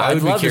 I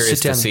would be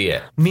curious to see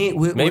it.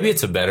 Maybe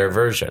it's a better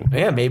version.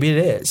 Yeah, maybe it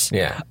is.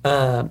 Yeah.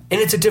 And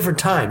it's a different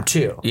time,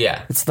 too.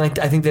 Yeah. It's like,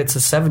 I think that's a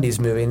 70s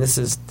movie, and this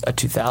is a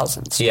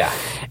 2000s. Yeah.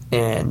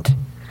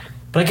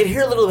 But I could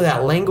hear a little of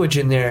that language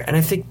in there, and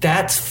I think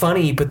that's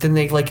funny, but then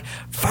they, like,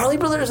 Farley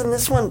Brothers in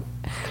this one...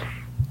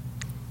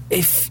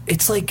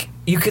 It's like,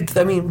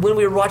 when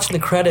we were watching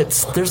the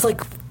credits, there's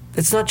like...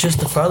 It's not just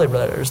the Farley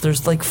brothers.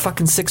 There's like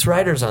fucking 6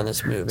 writers on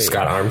this movie.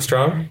 Scott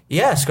Armstrong?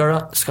 Yeah,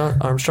 Scott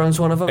Armstrong's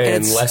one of them.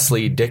 And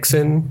Leslie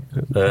Dixon,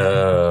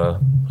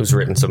 who's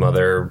written some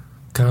other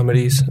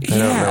comedies. I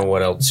don't know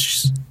what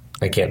else.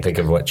 I can't think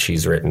of what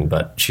she's written,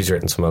 but she's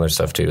written some other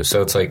stuff too.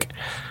 So it's like,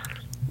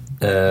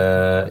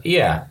 also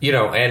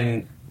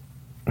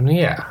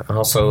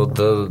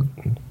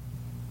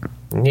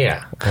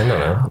I don't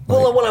know.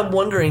 Well, what I'm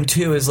wondering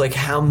too is like,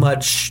 how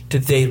much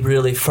did they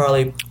really,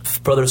 Farley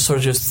brothers, sort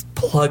of just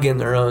plug in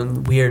their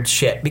own weird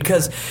shit?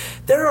 Because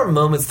there are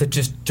moments that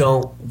just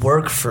don't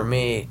work for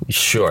me.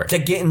 Sure. To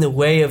get in the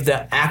way of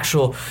the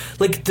actual,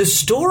 like, the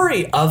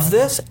story of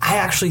this, I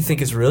actually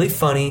think is really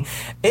funny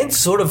and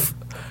sort of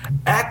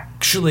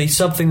actually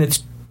something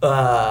that's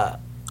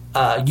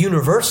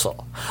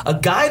universal. A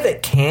guy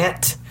that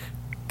can't,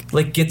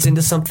 like, gets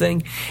into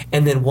something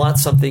and then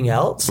wants something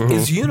else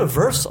is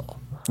universal.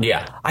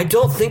 Yeah. I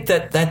don't think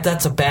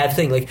that's a bad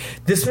thing. Like,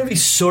 this movie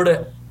sort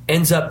of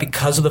ends up,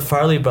 because of the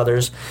Farley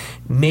brothers,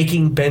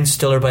 making Ben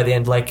Stiller by the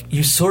end, like,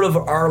 you sort of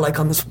are like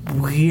on this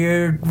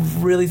weird,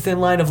 really thin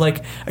line of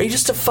like, are you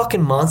just a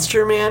fucking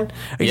monster, man?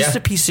 Are you just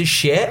a piece of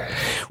shit?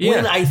 Yeah.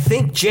 When I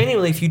think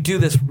genuinely, if you do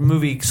this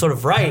movie sort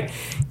of right,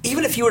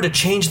 even if you were to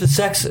change the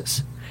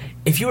sexes,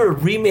 if you were to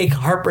remake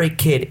Heartbreak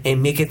Kid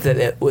and make it that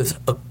it was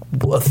a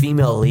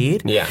female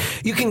lead, I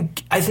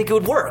think it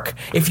would work.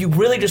 If you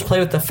really just play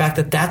with the fact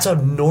that that's a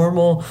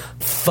normal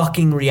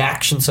fucking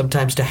reaction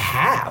sometimes to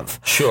have.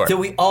 Sure. That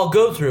we all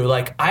go through.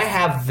 Like, I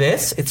have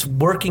this, it's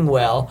working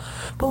well,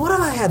 but what if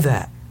I had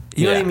that?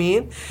 You know what I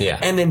mean? Yeah.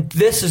 And then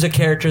this is a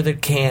character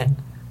that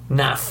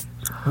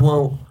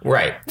won't.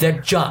 Right.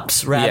 That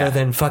jumps rather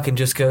than fucking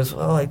just goes,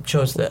 oh, I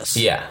chose this.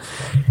 Yeah.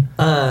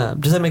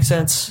 Does that make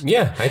sense?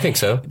 Yeah, I think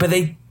so. But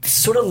they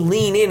sort of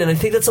lean in, and I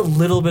think that's a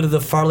little bit of the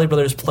Farley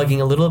brothers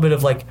plugging a little bit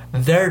of like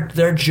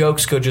their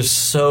jokes go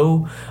just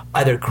so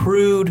either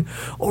crude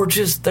or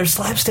just their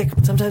slapstick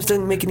sometimes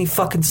doesn't make any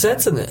fucking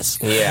sense in this.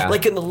 Yeah.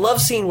 Like in the love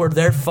scene where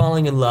they're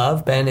falling in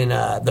love, Ben and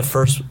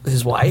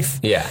his wife.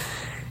 Yeah.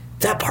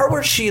 That part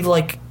where she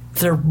like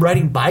they're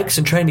riding bikes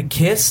and trying to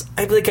kiss,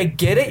 I'd be like, I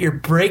get it, you're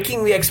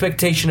breaking the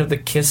expectation of the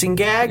kissing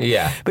gag.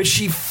 Yeah. But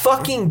she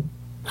fucking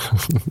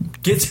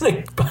gets in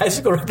a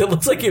bicycle rack that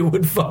looks like it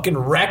would fucking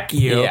wreck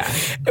you. Yeah.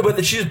 But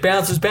then she just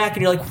bounces back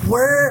and you're like,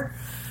 where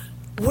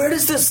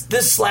does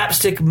this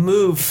slapstick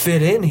move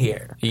fit in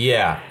here?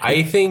 Yeah.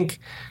 I think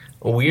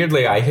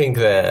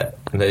that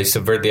they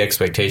subvert the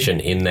expectation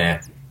in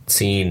that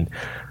scene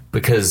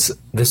because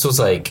this was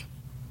like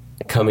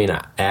coming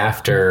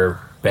after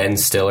Ben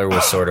Stiller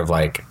was sort of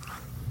like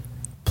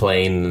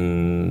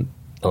playing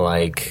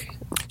like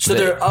so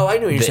I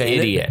know what you're saying.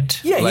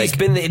 Idiot. Yeah, like, he's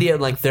been the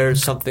idiot. Like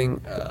there's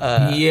something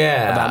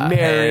about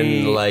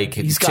Mary. And like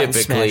he's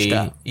typically,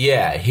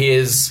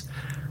 his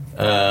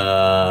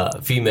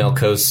female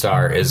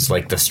co-star is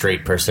like the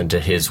straight person to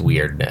his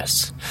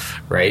weirdness,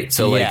 right?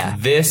 So like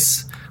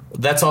this.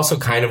 That's also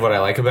kind of what I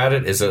like about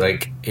it is that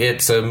like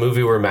it's a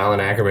movie where Malin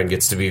Ackerman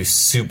gets to be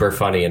super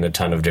funny in a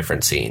ton of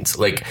different scenes.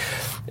 Like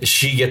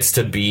she gets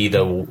to be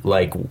the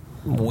like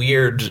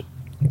weird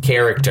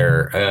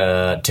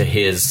character to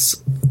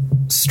his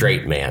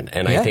straight man,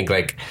 and I think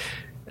like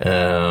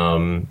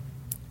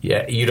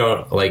you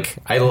don't like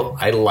I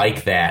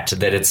like that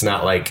it's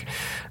not like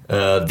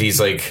these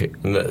like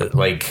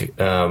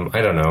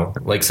I don't know,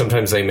 like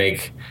sometimes they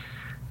make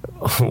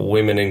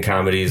women in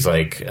comedies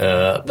like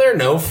they're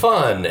no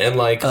fun and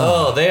like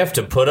they have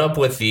to put up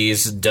with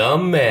these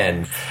dumb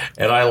men,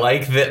 and I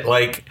like that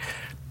like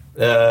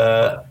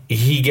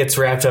he gets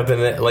wrapped up in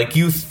that, like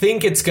you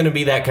think it's going to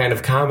be that kind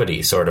of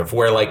comedy sort of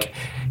where like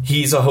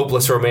he's a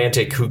hopeless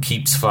romantic who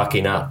keeps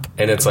fucking up,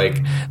 and it's like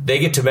they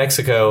get to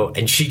Mexico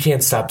and she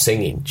can't stop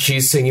singing.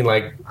 She's singing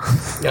like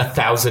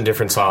 1,000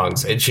 different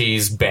songs, and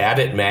she's bad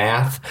at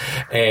math,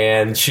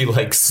 and she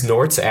like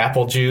snorts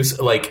apple juice.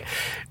 Like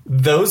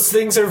those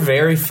things are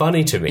very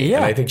funny to me,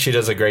 and I think she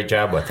does a great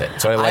job with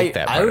it. So I like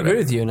that part I agree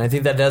with you, and I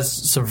think that does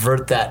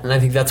subvert that, and I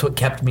think that's what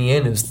kept me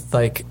in is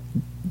like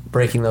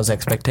breaking those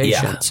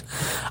expectations.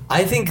 Yeah.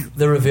 I think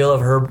the reveal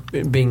of her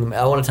being,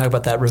 I want to talk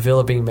about that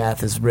reveal of being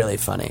math is really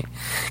funny.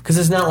 Because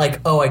it's not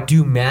like, oh, I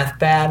do math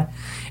bad.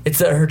 It's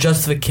that her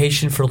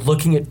justification for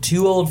looking at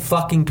two old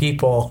fucking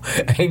people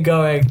and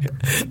going,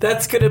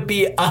 that's going to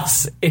be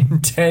us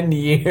in 10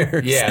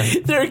 years. Yeah.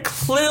 They're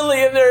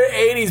clearly in their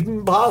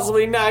 80s,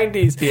 possibly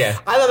 90s. Yeah.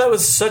 I thought that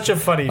was such a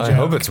funny joke. I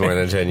hope it's more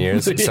than 10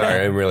 years.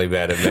 Sorry, I'm really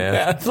bad at math.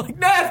 Yeah, it's like,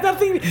 it's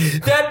nothing,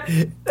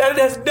 that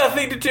has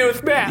nothing to do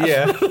with math.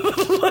 Yeah.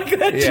 Like,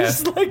 that's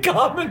just like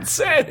common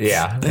sense.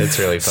 Yeah, it's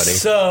really funny.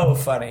 So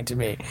funny to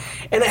me.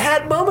 And it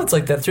had moments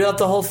like that throughout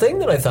the whole thing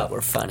that I thought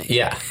were funny.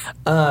 Yeah.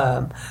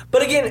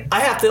 But again,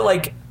 I have to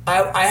like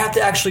I have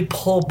to actually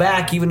pull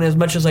back, even as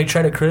much as I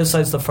try to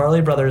criticize the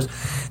Farley brothers,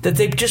 that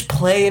they just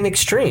play in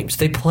extremes.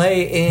 They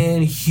play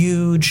in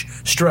huge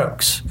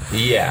strokes.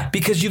 Yeah.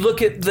 Because you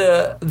look at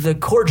the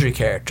Cordry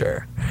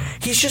character,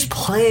 he's just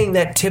playing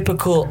that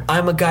typical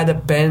I'm a guy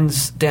that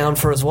bends down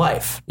for his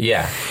wife.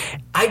 Yeah.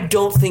 I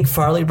don't think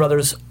Farley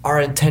brothers are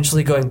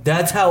intentionally going,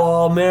 that's how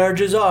all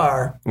marriages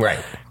are.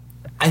 Right.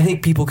 I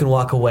think people can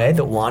walk away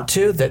that want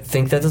to, that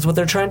think that is what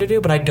they're trying to do,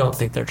 but I don't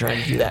think they're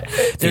trying to do that.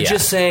 They're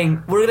just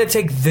saying, we're going to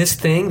take this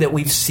thing that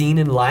we've seen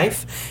in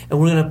life, and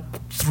we're going to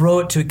throw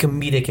it to a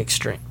comedic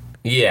extreme.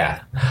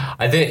 Yeah.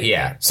 I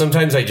think,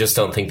 sometimes I just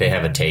don't think they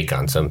have a take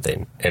on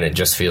something, and it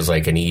just feels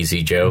like an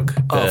easy joke.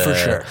 Oh, for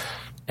sure.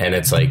 And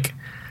it's like,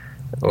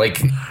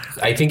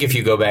 I think if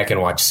you go back and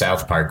watch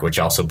South Park, which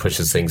also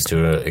pushes things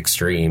to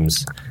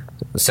extremes,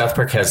 South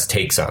Park has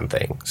takes on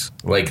things.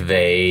 Like,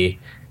 they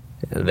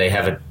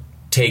have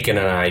taken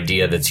an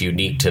idea that's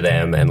unique to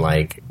them and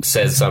like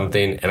says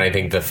something, and I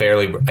think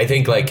early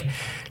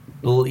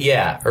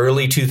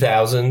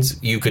 2000s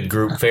you could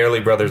group Fairley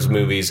Brothers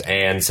movies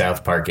and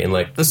South Park in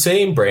like the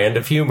same brand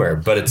of humor,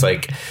 but it's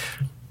like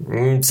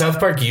South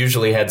Park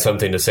usually had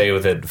something to say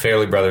with it.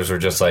 Fairley Brothers were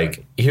just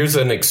like, here's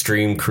an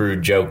extreme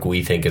crude joke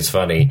we think is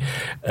funny,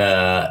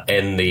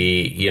 and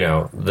the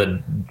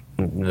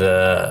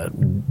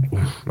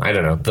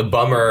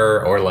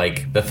bummer or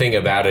like the thing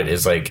about it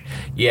is like,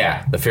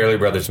 the Fairley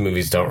Brothers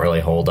movies don't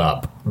really hold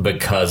up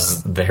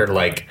because they're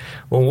like,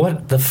 well,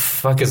 what the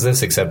fuck is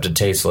this except a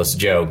tasteless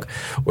joke?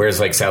 Whereas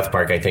like South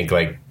Park, I think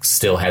like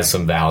still has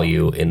some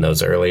value in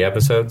those early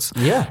episodes.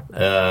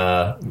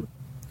 Yeah.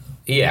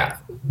 Yeah.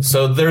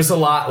 So there's a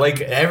lot, like,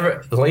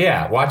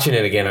 watching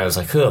it again, I was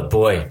like, oh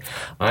boy,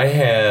 I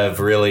have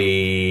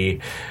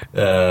really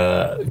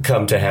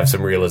come to have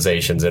some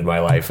realizations in my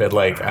life. And,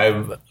 like,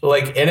 I'm,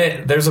 like, in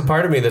it, there's a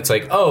part of me that's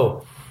like,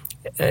 oh,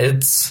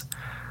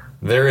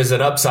 there is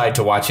an upside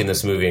to watching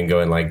this movie and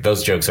going, like,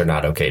 those jokes are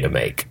not okay to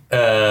make.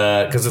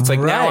 Because it's like,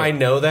 now I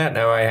know that.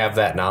 Now I have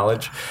that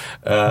knowledge.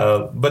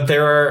 But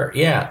there are,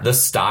 the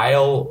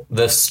style,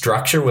 the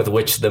structure with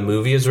which the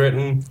movie is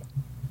written,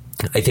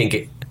 I think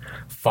it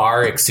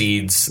far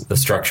exceeds the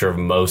structure of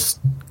most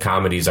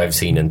comedies I've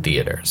seen in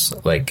theaters.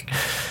 Like,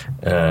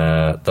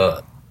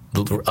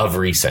 of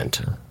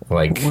recent.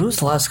 Like, what was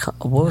the last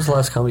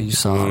comedy you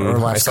saw? Or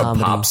last I saw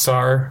comedy?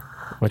 Popstar.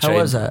 How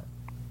was that?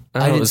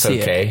 I didn't see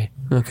okay. It.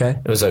 Okay.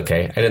 It was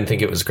okay. I didn't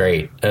think it was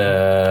great.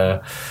 I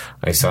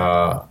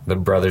saw The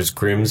Brothers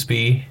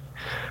Grimsby,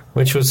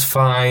 which was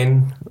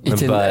fine.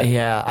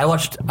 I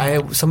watched.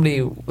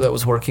 Somebody that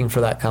was working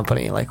for that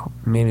company like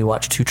made me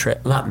watch two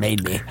trailers. Not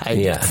made me.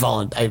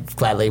 I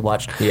gladly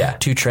watched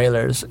 2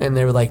 trailers, and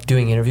they were like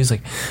doing interviews.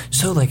 Like,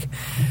 so like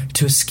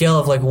to a scale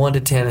of like 1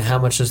 to 10, how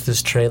much does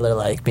this trailer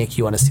like make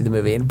you want to see the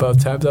movie? And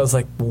both times I was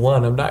like,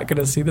 1. I'm not going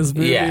to see this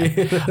movie. Yeah,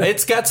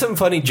 it's got some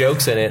funny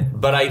jokes in it,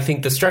 but I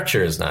think the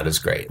structure is not as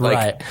great.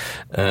 Like,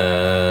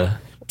 right.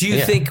 Do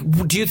you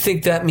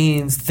think that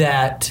means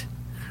that?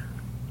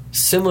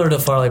 Similar to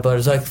Farley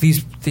Brothers, like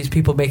these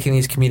people making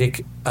these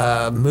comedic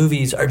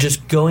movies are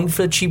just going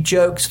for the cheap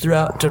jokes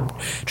throughout to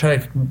try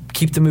to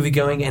keep the movie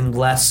going, and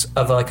less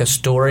of like a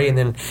story,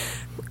 and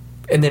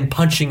then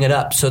punching it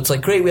up. So it's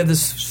like, great, we have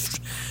this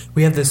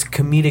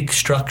comedic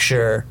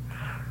structure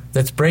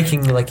that's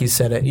breaking, like you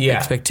said,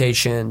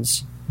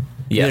 expectations.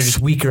 Yes. They're just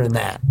weaker in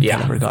that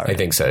kind of regard. I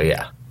think so.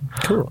 Yeah.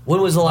 Cool.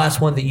 What was the last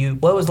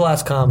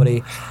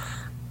comedy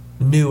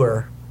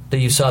newer that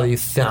you saw that you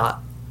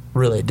thought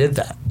really did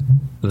that?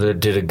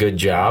 That did a good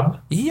job?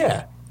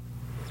 Yeah.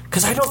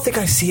 Because I don't think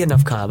I see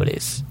enough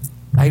comedies.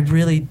 I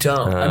really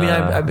don't. I mean,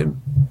 I've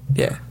been...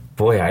 Yeah.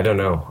 Boy, I don't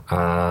know.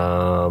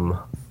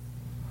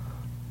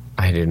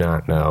 I do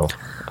not know.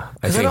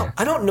 I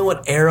don't know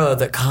what era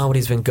that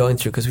comedy's been going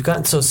through, because we've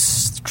gotten so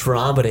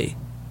dramedy.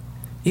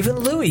 Even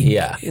Louis.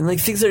 Yeah. And like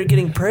things that are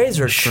getting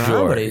praised are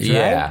dramedies,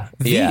 right?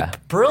 Yeah.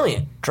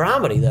 Brilliant.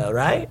 Dramedy, though,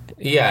 right?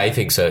 Yeah, I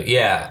think so.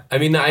 Yeah. I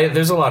mean,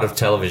 there's a lot of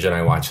television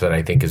I watch that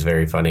I think is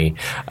very funny.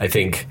 I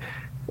think...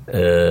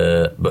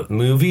 but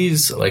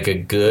movies, like a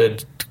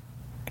good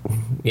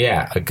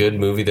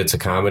movie that's a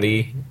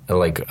comedy,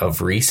 like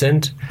of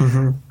recent.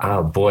 Mm-hmm.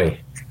 Oh boy,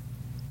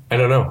 I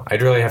don't know.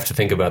 I'd really have to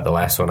think about the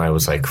last one. I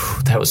was like,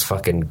 that was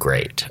fucking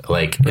great.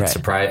 Like, it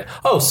surprised.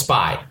 Oh,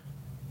 Spy.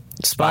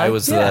 Spy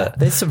was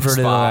they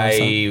subverted Spy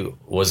it.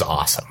 Was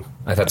awesome.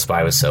 I thought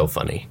Spy was so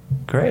funny.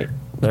 Great.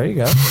 There you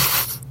go.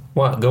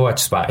 Well, go watch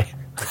Spy.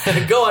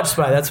 Go watch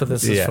Spy. That's what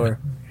this is for.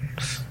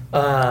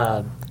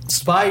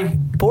 Spy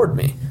bored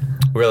me.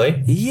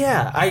 Really?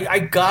 Yeah, I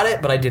got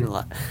it, but I didn't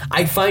like.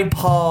 I find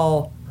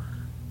Paul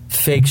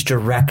Feig's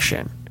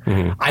direction.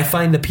 Mm-hmm. I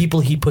find the people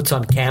he puts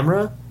on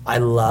camera, I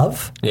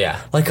love.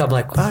 Yeah. Like, I'm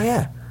like, oh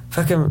yeah,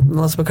 fucking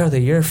Melissa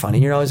McCarthy, you're funny.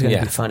 You're always going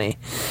to be funny.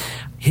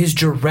 His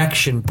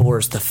direction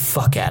bores the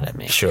fuck out of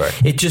me. Sure.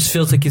 It just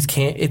feels like his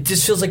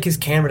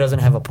camera doesn't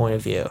have a point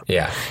of view.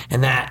 Yeah.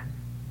 And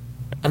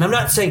I'm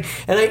not saying,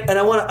 and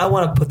I want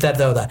to put that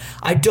though, that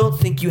I don't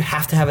think you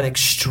have to have an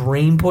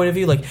extreme point of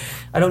view. Like,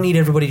 I don't need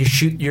everybody to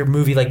shoot your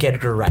movie like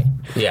Edgar Wright,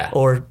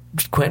 or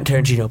Quentin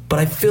Tarantino. But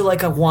I feel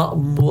like I want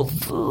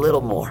a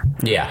little more.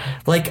 Yeah,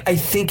 like I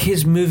think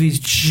his movies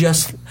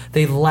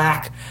they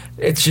lack.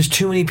 It's just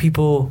too many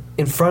people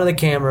in front of the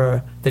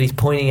camera that he's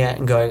pointing at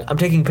and going, "I'm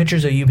taking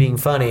pictures of you being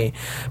funny,"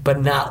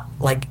 but not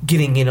like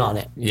getting in on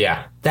it.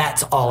 Yeah,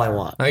 that's all I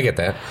want. I get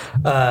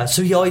that.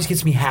 So he always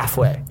gets me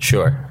halfway.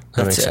 Sure.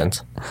 That makes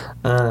sense.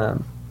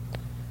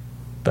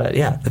 But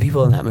yeah, the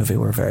people in that movie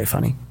were very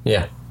funny.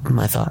 Yeah.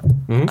 I thought.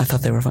 Mm-hmm. I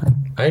thought they were funny.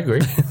 I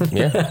agree.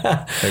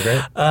 Yeah. I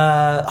agree.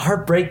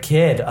 Heartbreak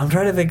Kid. I'm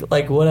trying to think,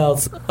 like, what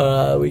else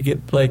we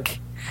get, like...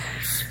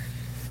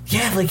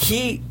 Yeah,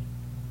 like,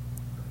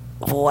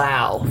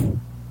 wow.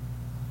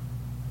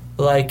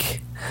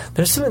 Like...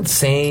 There's some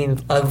insane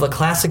the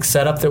classic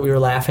setup that we were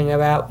laughing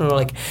about. And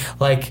like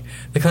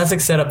the classic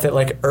setup that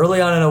like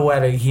early on in a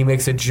wedding he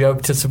makes a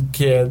joke to some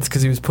kids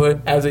because he was put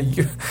as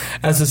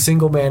a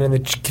single man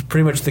in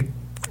pretty much the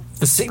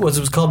what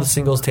was called the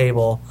singles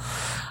table.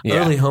 Yeah.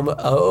 Early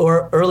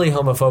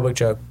homophobic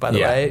joke, by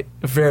the way,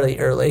 fairly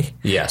early.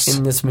 Yes.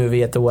 In this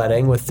movie at the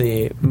wedding with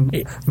the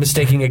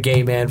mistaking a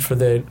gay man for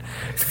the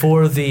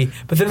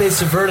but then they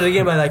subverted it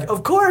again by like,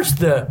 of course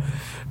the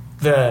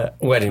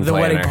wedding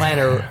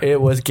planner,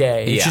 it was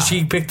gay. It's just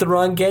he picked the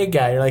wrong gay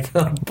guy. You're like,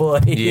 oh boy.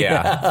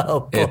 Yeah. Oh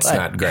boy. It's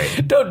not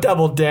great. Don't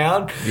double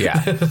down.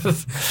 Yeah.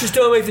 Just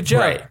don't make the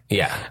joke. Right.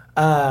 Yeah.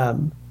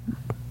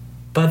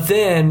 But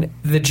then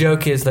the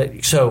joke is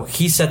that, so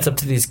he sets up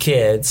to these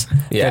kids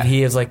that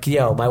he is like,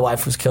 yo, my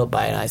wife was killed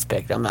by an ice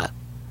pick. I'm not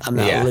I'm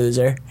not Yeah. a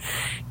loser.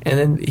 And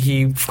then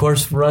he, of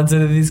course, runs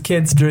into these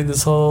kids during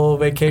this whole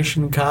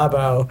vacation in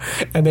Cabo,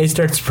 and they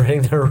start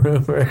spreading their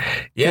rumor.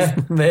 Yeah.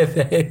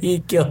 that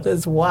he killed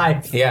his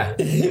wife. Yeah.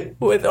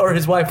 Or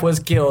his wife was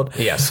killed.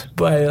 Yes.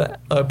 By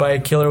a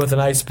killer with an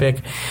ice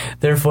pick.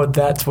 Therefore,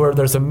 that's where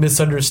there's a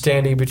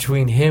misunderstanding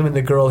between him and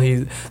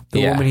the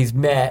woman he's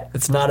met.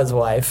 It's not his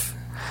wife.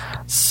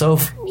 So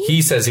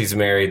He says he's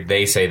married.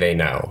 They say they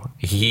know.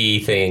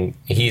 He's saying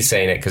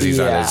it because he's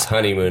on his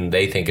honeymoon.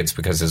 They think it's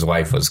because his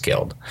wife was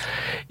killed.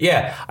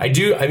 Yeah, I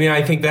do. I mean,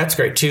 I think that's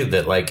great too.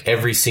 That like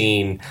every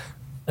scene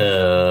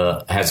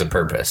has a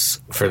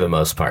purpose for the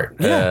most part.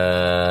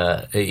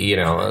 Yeah.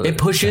 It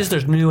pushes.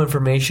 There's new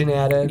information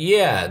added.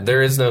 Yeah,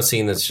 there is no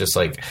scene that's just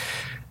like.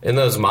 In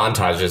those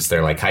montages,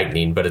 they're like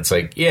heightening, but it's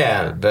like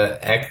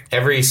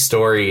every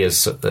story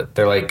is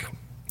they're like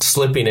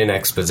slipping in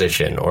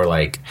exposition or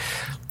like.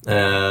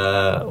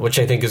 Which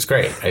I think is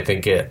great. I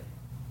think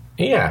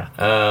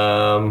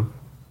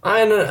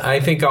I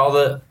think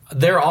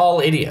they're all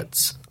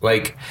idiots.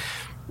 Like,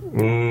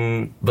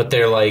 but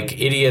they're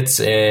like idiots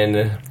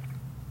and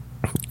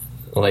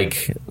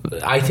like,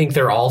 I think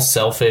they're all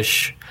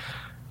selfish,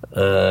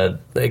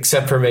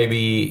 except for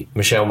maybe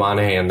Michelle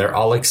Monaghan. They're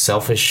all like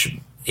selfish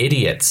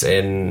idiots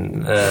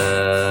and,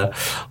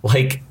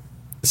 like,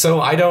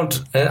 so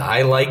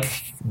I like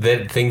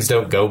that things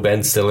don't go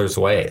Ben Stiller's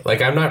way.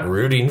 Like, I'm not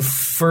rooting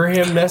for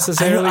him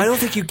necessarily. I don't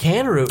think you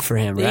can root for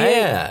him, right?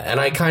 Yeah, and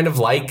I kind of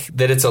like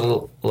that it's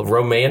a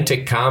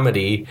romantic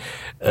comedy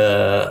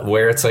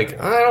where it's like,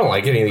 I don't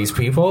like any of these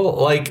people.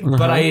 Like,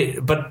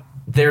 but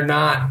they're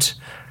not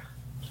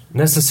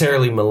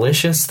necessarily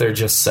malicious. They're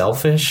just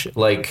selfish.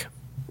 Like,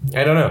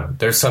 I don't know.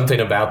 There's something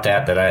about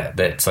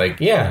that's like,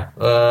 they're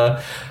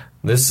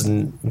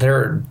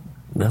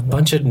a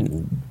bunch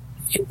of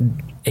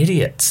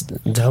idiots,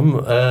 dumb.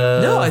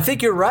 No, I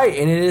think you're right,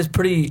 and it is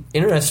pretty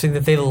interesting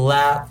that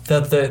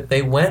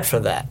they went for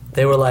that.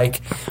 They were like,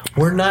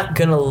 "We're not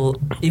gonna,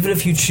 even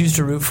if you choose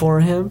to root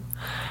for him,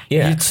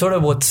 you sort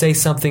of would say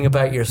something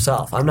about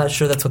yourself." I'm not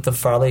sure that's what the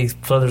Farley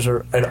brothers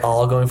are at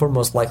all going for.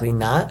 Most likely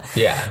not.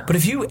 Yeah, but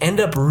if you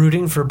end up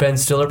rooting for Ben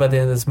Stiller by the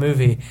end of this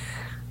movie.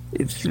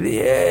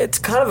 It's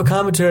kind of a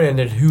commentary on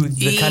who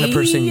the kind of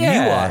person you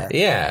are.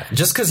 Yeah,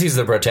 just because he's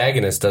the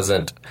protagonist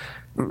doesn't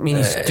mean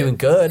he's doing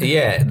good.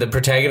 Yeah, the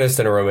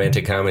protagonist in a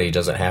romantic comedy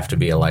doesn't have to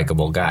be a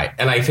likable guy.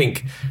 And I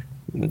think,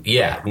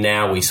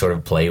 now we sort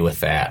of play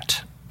with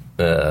that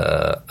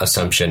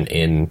assumption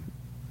in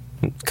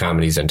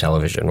comedies and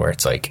television where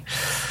it's like,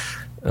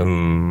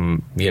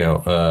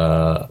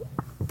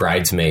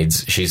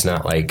 Bridesmaids, she's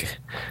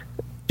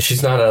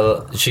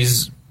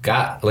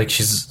got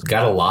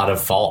a lot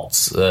of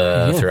faults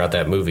throughout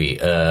that movie.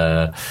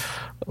 Or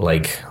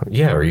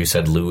you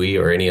said Louis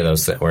or any of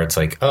those where it's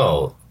like,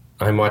 oh,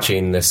 I'm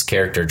watching this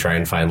character try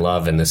and find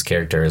love, and this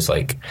character is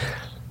like,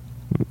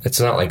 it's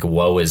not like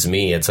woe is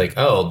me. It's like,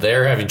 oh,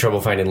 they're having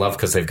trouble finding love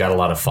because they've got a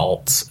lot of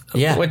faults.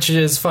 Yeah, which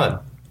is fun.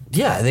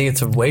 Yeah, I think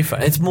it's a way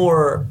fun. It's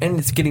more, and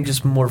it's getting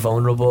just more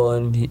vulnerable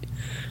and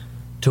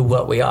to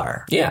what we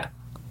are. Yeah,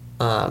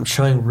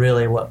 showing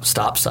really what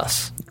stops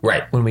us.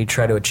 Right. When we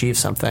try to achieve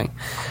something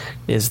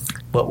is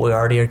what we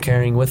already are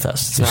carrying with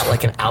us. It's not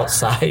like an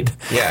outside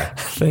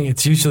thing.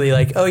 It's usually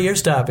like, oh, you're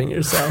stopping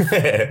yourself.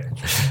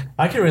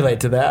 I can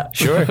relate to that.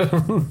 Sure.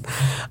 In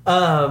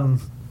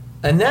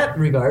that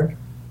regard,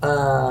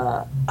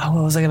 what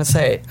was I going to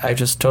say? I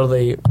just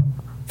totally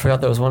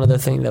forgot there was one other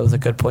thing that was a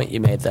good point you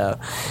made, though.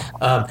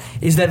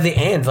 Is that the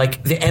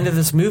end of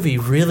this movie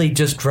really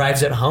just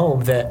drives it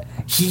home that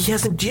he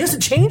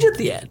doesn't change at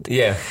the end.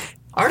 Yeah.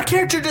 Our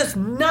character does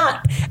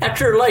not,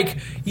 after,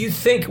 you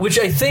think, which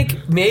I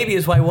think maybe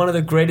is why one of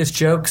the greatest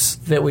jokes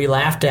that we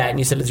laughed at, and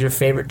you said is your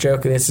favorite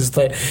joke of this, is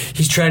that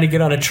he's trying to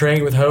get on a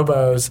train with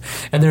hobos,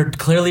 and they're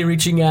clearly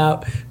reaching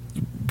out,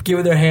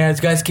 giving their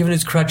hands, guys giving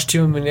his crutch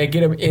to him, and they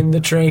get him in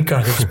the train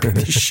car, they just beat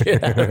the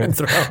shit out of him and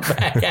throw him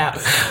back out.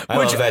 I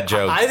love that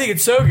joke. I think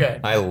it's so good.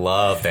 I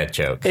love that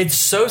joke. It's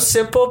so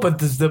simple, but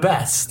it's the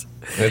best.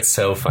 It's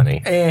so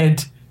funny.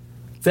 And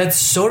that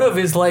sort of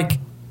is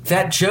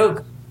that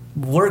joke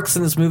works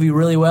in this movie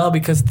really well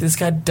because this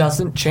guy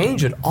doesn't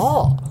change at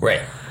all. Right.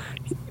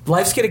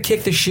 Life's going to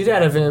kick the shit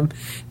out of him,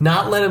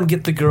 not let him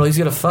get the girl. He's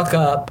going to fuck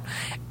up.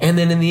 And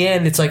then in the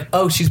end, it's like,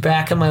 oh, she's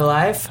back in my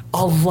life.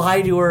 I'll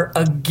lie to her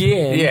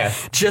again. Yeah.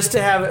 Just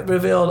to have it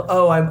revealed,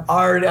 oh,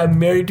 I'm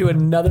married to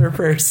another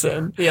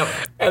person. Yep.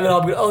 And then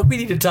I'll be, oh, we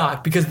need to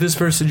talk because this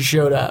person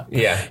showed up.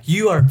 Yeah.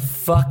 You're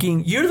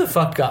the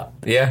fuck up.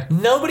 Yeah.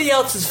 Nobody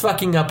else is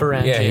fucking up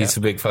around you. Yeah, he's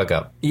a big fuck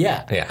up.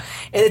 Yeah. Yeah.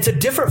 And it's a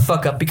different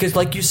fuck up because,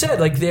 like you said,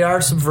 they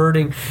are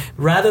subverting,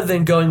 rather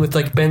than going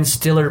with Ben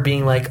Stiller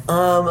being like,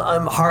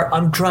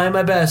 I'm trying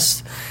my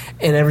best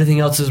and everything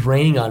else is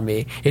raining on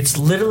me. It's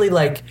literally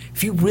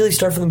if you really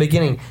start from the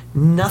beginning,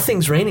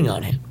 nothing's raining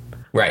on him.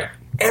 Right.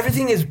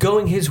 Everything is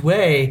going his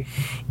way.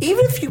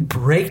 Even if you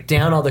break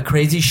down all the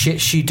crazy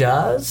shit she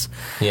does,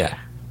 yeah,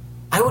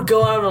 I would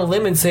go out on a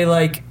limb and say,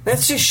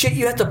 that's just shit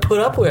you have to put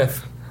up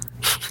with.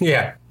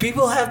 Yeah.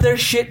 People have their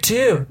shit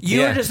too.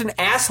 You're just an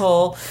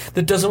asshole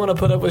that doesn't want to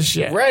put up with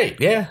shit. Right,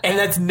 yeah. And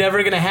that's never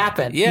going to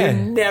happen. Yeah.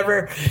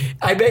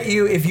 I bet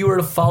you, if you were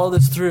to follow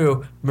this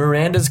through,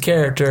 Miranda's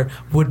character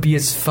would be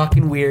as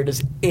fucking weird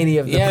as any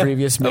of the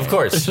previous men. Of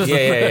course.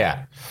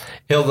 Yeah.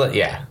 He'll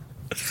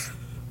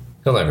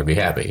never be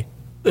happy.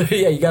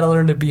 Yeah, you got to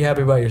learn to be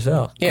happy by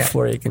yourself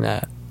before you can,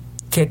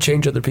 can't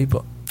change other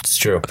people. It's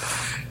true.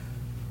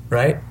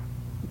 Right?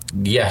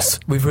 Yes.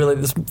 We've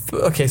really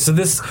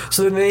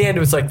so in the end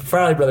it was like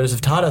Farley Brothers have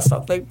taught us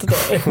something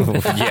today.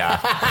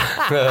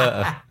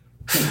 Yeah.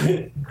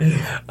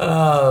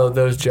 Oh,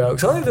 those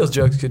jokes. I think those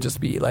jokes could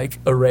just be like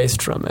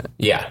erased from it.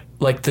 Yeah.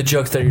 Like the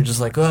jokes that you're just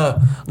like, oh,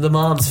 the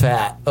mom's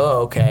fat.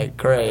 Oh, okay,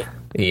 great.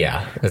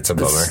 Yeah, it's a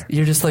bummer.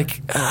 You're just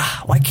like,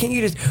 why can't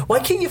you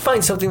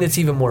find something that's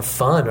even more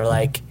fun or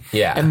like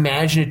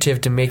imaginative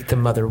to make the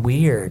mother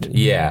weird?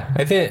 Yeah.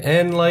 I think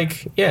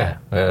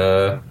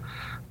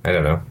I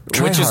don't know.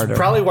 Which harder. Is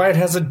probably why it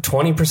has a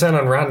 20%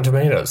 on Rotten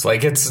Tomatoes.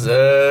 Like, it's,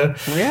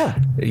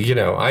 you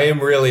know, I am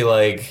really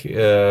like,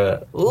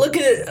 look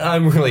at it.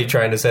 I'm really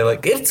trying to say,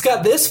 like, it's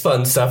got this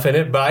fun stuff in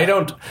it, but I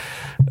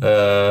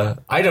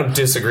don't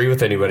disagree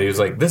with anybody who's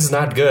like, this is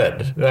not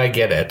good. I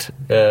get it.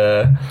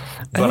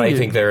 But I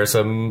think there are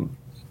some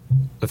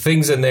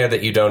things in there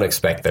that you don't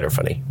expect that are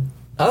funny.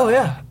 Oh,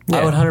 yeah.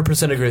 I would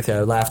 100% agree with you.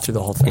 I laughed through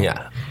the whole thing.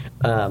 Yeah.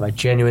 I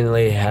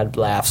genuinely had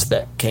laughs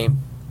that came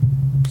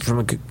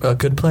from a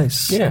good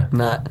place. Yeah.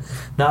 Not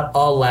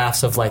all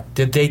laughs of like,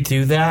 did they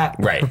do that?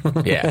 Right.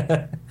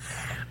 Yeah.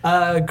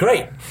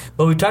 Great.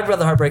 Well, we talked about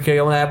the Heartbreak here.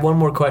 I want to have one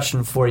more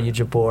question for you,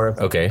 Jabbour.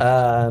 Okay.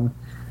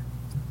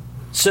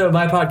 So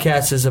my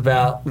podcast is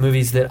about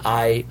movies that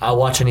I'll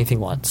watch anything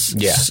once.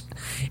 Yeah.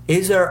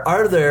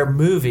 Are there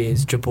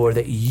movies, Jabbour,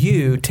 that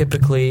you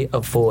typically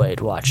avoid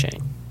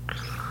watching?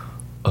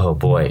 Oh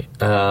boy.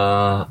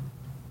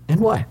 And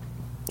why?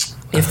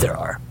 If there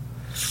are.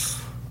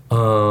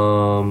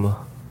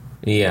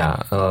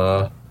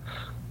 Yeah.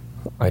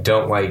 I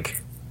don't like.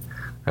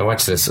 I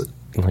watched this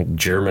like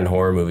German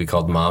horror movie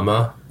called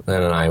Mama,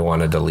 and I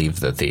wanted to leave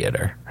the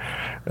theater.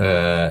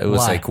 It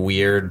was like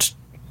weird.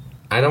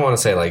 I don't want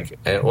to say like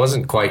it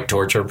wasn't quite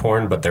torture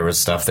porn, but there was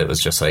stuff that was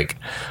just like,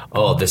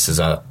 oh, this is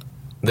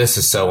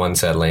so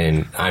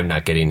unsettling. I'm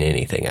not getting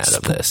anything out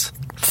of this.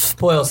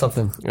 Spoil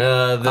something.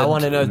 I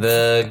want to know.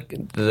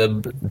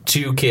 The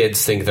two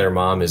kids think their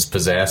mom is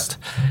possessed,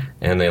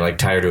 and they like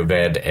tie her to a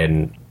bed,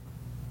 and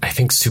I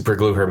think super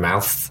glue her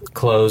mouth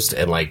closed,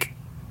 and like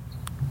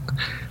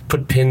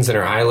put pins in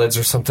her eyelids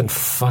or something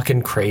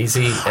fucking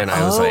crazy. And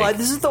I was like,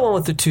 this is the one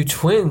with the two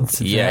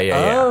twins.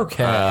 Yeah.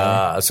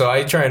 Okay. So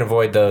I try and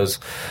avoid those,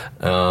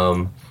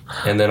 and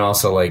then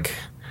also like.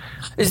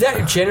 Is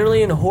that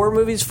generally in horror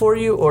movies for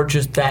you, or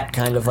just that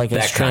kind of like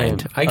that extreme?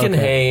 kind? I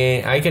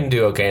can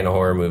do okay in a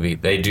horror movie.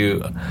 They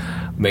do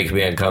make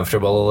me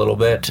uncomfortable a little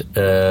bit,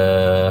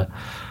 but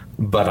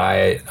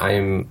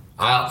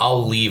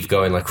I'll leave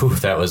going like, "Ooh,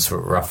 that was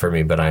rough for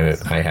me," but I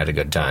had a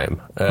good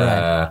time.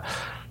 Right.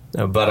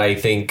 But I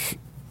think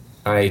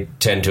I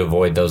tend to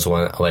avoid those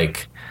ones.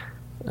 Like,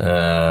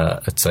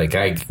 it's like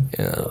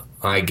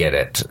I get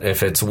it.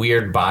 If it's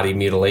weird body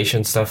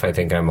mutilation stuff, I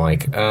think I'm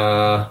like,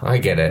 I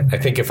get it. I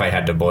think if I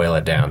had to boil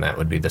it down, that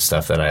would be the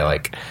stuff that I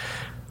like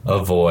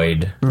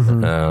avoid.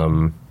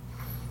 Mm-hmm.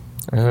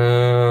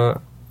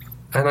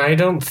 And I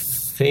don't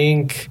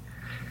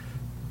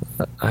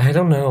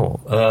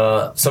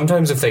know.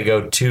 Sometimes if they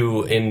go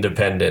too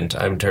independent,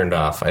 I'm turned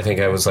off. I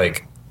think I was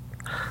like,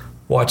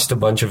 watched a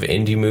bunch of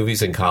indie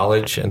movies in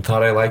college and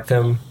thought I liked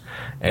them.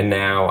 And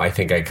now I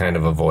think I kind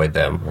of avoid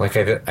them. Like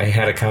I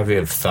had a copy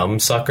of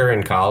Thumbsucker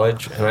in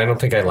college, and I don't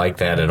think I like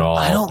that at all.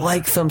 I don't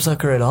like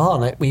Thumbsucker at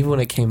all, even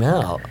when it came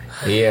out.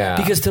 Yeah.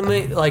 Because to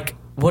me, like,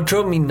 what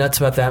drove me nuts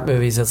about that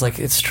movie is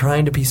it's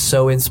trying to be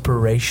so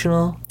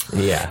inspirational.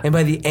 Yeah. And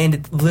by the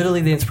end,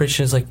 literally the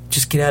inspiration is like,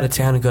 just get out of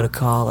town and go to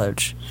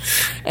college.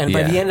 And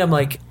by the end, I'm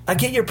like, I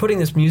get you're putting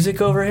this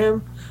music over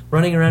him,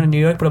 running around in New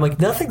York, but I'm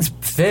like, nothing's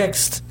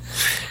fixed.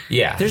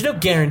 Yeah. There's no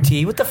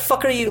guarantee. What the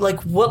fuck are you,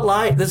 like, what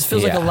lie? This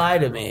feels like a lie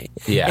to me.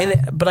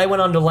 Yeah. But I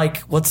went on to, like,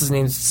 what's his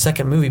name's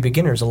second movie,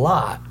 Beginners, a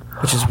lot,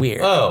 which is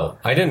weird. Oh,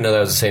 I didn't know that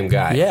was the same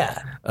guy.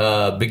 Yeah.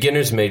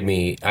 Beginners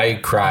I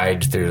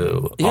cried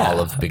through all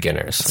of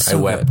Beginners. So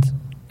I wept.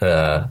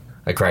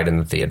 I cried in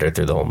the theater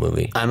through the whole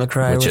movie. I'm a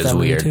crier, which with is that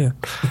weird. Movie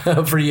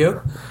too. For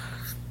you?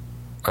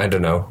 I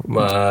don't know.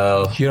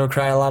 You don't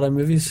cry a lot in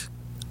movies?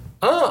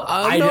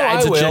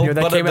 I will.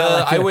 But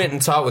I went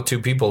and saw it with two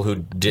people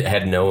who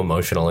had no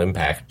emotional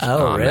impact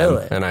on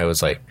really? them. And I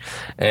was like,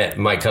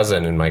 my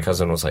cousin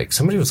was like,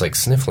 somebody was like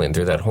sniffling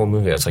through that whole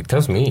movie. I was like, that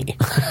was me.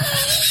 I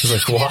was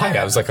like, why?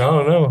 I was like, I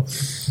don't know.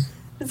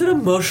 It's an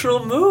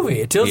emotional movie.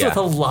 It deals with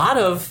a lot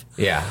of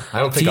I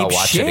don't think I'll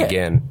watch it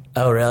again.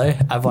 Oh, really?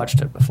 I've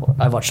watched it before.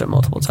 I've watched it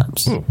multiple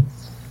times.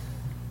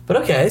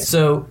 But okay,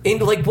 so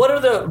what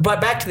are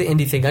back to the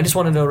indie thing? I just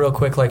want to know real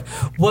quick, like,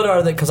 what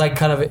are because I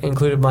kind of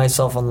included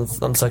myself on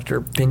the sector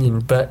opinion,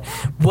 but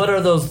what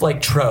are those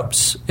like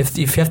tropes? If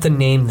you have to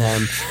name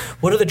them,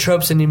 what are the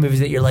tropes in indie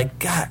movies that you're like,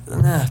 God,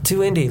 nah, too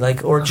indie,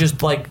 like, or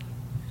just like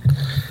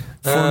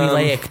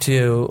formulaic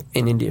to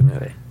an Indian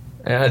movie?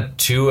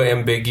 Too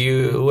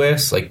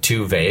ambiguous, like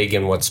too vague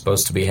in what's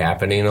supposed to be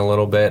happening a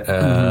little bit.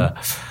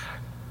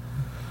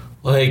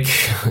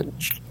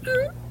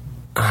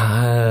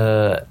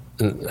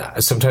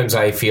 Sometimes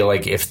I feel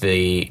like if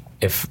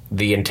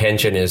the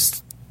intention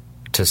is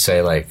to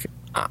say like,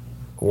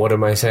 what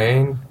am I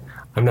saying?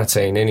 I'm not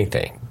saying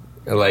anything.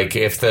 Like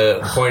if the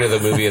point of the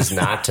movie is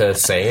not to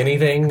say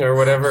anything or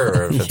whatever,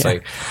 or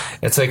if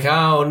it's like,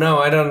 oh no,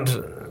 I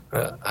don't.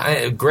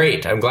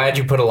 Great. I'm glad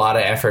you put a lot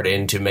of effort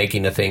into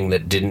making a thing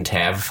that didn't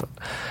have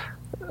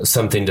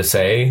something to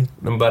say.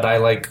 But I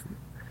like,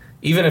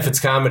 even if it's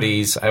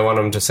comedies, I want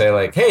them to say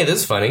like, hey,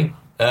 this is funny.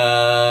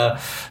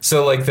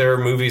 So like there are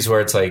movies where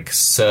it's like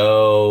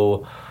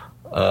so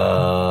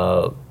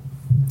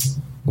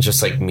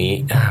just like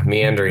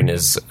meandering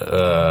is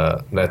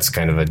that's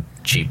kind of a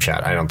cheap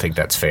shot. I don't think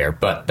that's fair,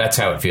 but that's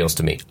how it feels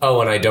to me.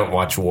 Oh, and I don't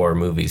watch war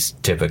movies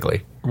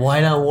typically.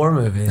 Why not war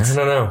movies? I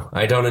don't know.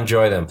 I don't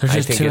enjoy them. They're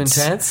just I think too it's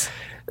intense?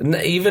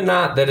 Even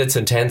not that it's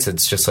intense.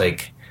 It's just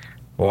like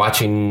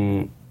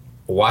watching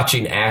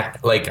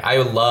like I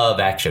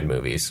love action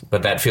movies,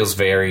 but that feels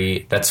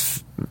very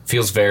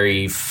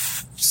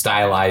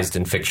stylized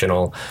and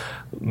fictional.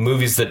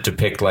 Movies that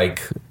depict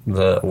like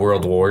the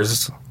world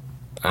wars,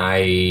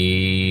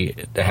 I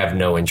have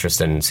no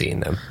interest in seeing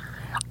them.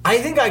 I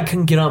think I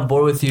can get on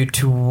board with you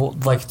to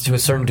a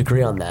certain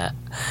degree on that.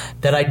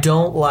 That I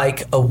don't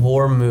like a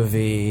war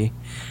movie.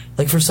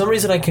 Like for some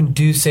reason I can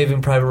do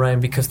Saving Private Ryan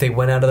because they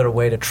went out of their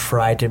way to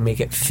try to make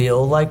it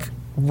feel like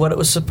what it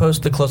was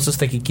supposed, the closest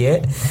they could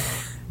get.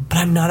 But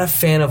I'm not a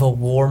fan of a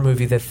war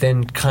movie that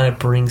then kind of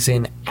brings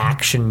in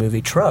action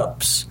movie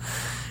tropes.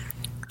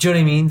 Do you know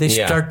what I mean? They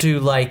start to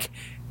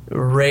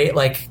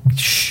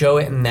show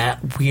it in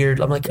that weird.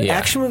 I'm like,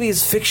 action movie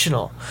is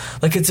fictional.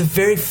 Like it's a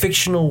very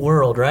fictional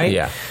world, right?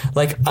 Yeah.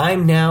 Like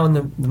I'm now in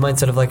the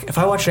mindset of like, if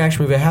I watch an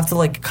action movie, I have to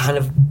like kind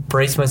of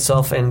brace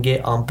myself and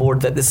get on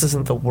board that this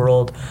isn't the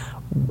world.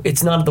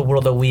 It's not the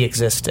world that we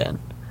exist in.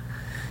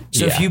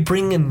 So if you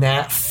bring in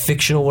that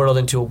fictional world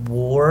into a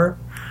war,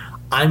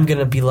 I'm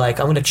gonna be like,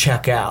 I'm gonna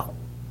check out.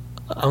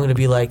 I'm gonna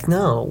be like,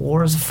 no,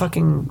 war is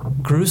fucking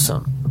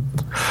gruesome.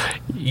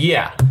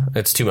 Yeah,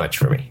 it's too much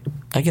for me.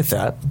 I get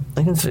that.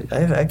 I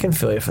can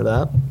feel you for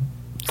that.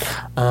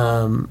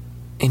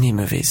 Indie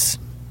movies,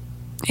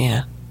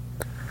 yeah.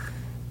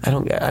 I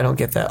don't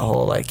get that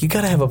whole like you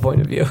gotta have a point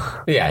of view.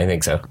 Yeah, I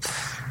think so.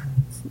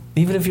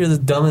 Even if you're the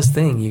dumbest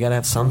thing, you gotta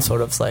have some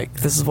sort of like,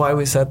 this is why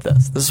we said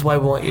this. This is why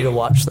we want you to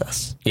watch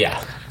this.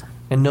 Yeah.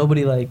 And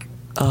nobody like,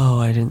 oh,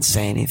 I didn't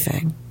say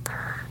anything.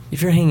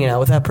 If you're hanging out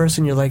with that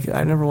person, you're like,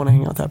 I never want to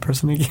hang out with that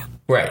person again.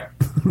 Right.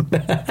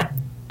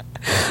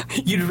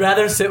 You'd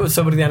rather sit with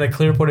somebody that had a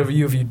clear point of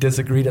view if you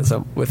disagreed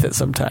with it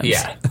sometimes.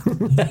 Yeah.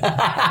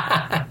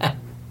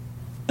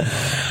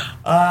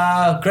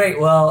 Great.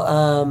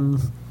 Well,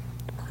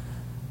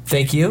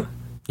 thank you.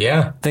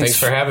 Yeah. Thanks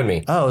for having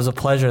me. Oh, it was a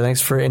pleasure.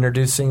 Thanks for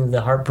introducing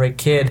the Heartbreak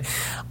Kid.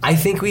 I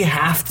think we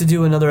have to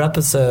do another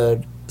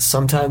episode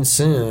sometime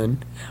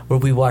soon where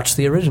we watch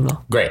the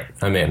original. Great.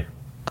 I'm in.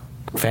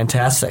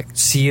 Fantastic.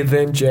 See you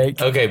then,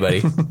 Jake. Okay,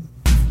 buddy.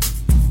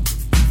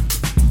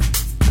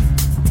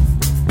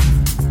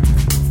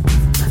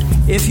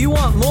 If you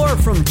want more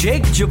from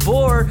Jake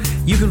Jabbour,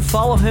 you can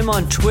follow him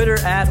on Twitter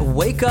at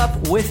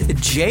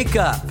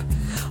WakeUpWithJacob.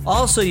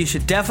 Also, you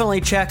should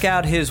definitely check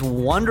out his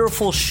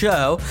wonderful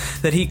show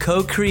that he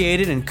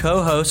co-created and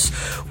co-hosts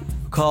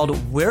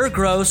called We're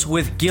Gross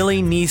with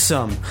Gilly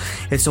Neeson.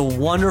 It's a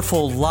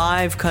wonderful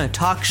live kind of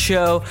talk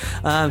show,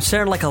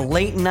 sort of like a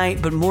late night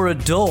but more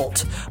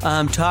adult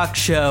talk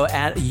show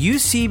at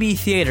UCB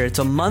Theater. It's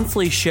a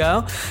monthly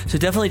show, so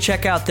definitely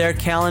check out their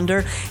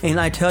calendar. And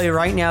I tell you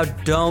right now,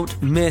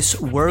 don't miss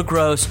We're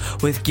Gross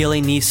with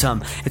Gilly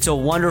Neeson. It's a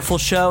wonderful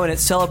show, and it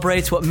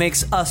celebrates what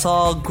makes us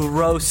all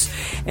gross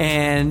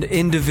and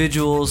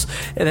individuals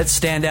that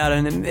stand out.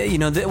 And you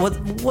know,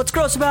 what's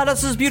gross about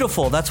us is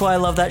beautiful. That's why I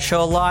love that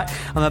show a lot.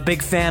 I'm a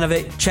big fan of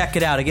it. Check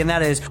it out. Again,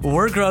 that is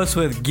We're Gross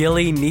with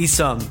Gilly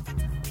Neeson.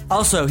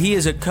 Also, he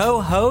is a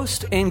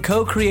co-host and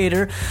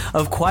co-creator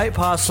of quite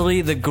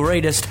possibly the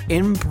greatest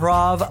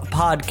improv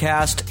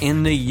podcast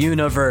in the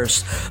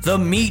universe, The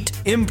Meat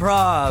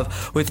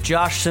Improv, with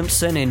Josh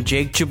Simpson and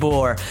Jake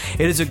Jabbour.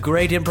 It is a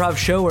great improv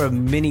show where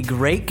many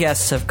great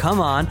guests have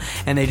come on,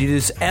 and they do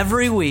this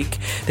every week.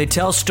 They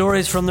tell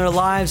stories from their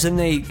lives, and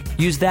they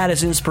use that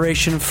as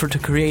inspiration to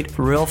create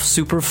real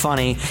super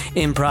funny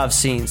improv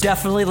scenes.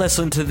 Definitely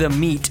listen to The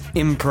Meat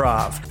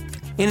Improv.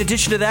 In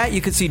addition to that, you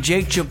can see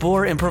Jake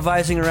Jabbour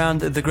improvising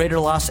around the greater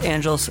Los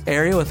Angeles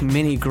area with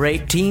many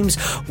great teams,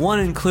 one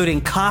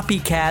including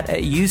Copycat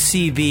at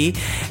UCB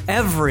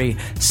every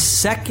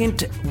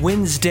second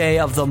Wednesday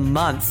of the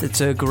month.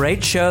 It's a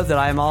great show that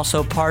I'm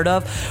also part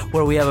of,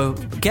 where we have a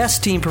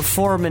guest team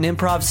perform an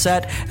improv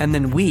set, and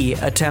then we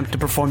attempt to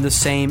perform the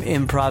same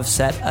improv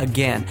set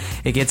again.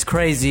 It gets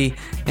crazy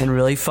and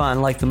really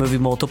fun, like the movie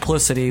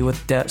Multiplicity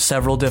with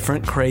several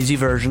different crazy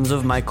versions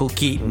of Michael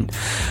Keaton.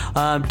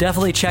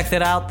 Definitely check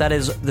that out. That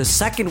is the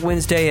second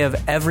Wednesday of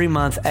every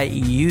month at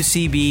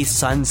UCB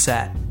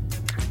Sunset.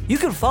 You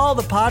can follow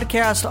the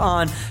podcast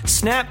on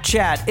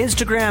Snapchat,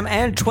 Instagram,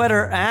 and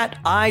Twitter at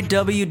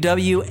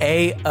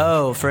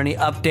IWWAO for any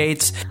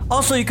updates.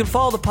 Also, you can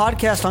follow the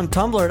podcast on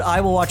Tumblr at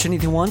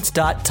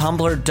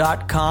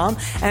iwillwatchanythingonce.tumblr.com.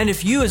 And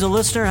if you, as a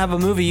listener, have a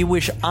movie you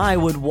wish I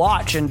would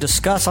watch and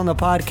discuss on the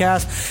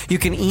podcast, you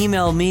can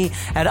email me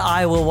at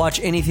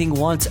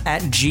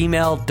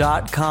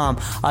iwillwatchanythingonce@gmail.com.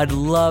 I'd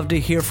love to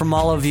hear from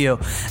all of you.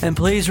 And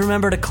please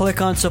remember to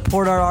click on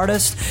Support Our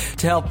Artists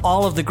to help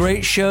all of the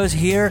great shows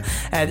here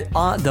at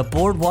the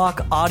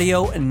Boardwalk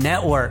Audio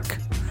Network.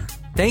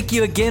 Thank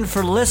you again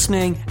for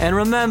listening, and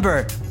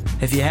remember,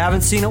 if you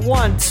haven't seen it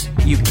once,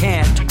 you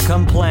can't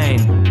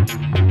complain.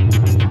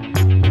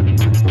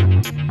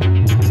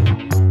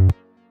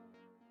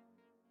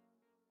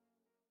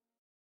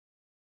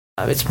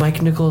 It's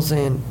Mike Nichols,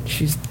 and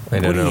she's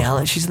Woody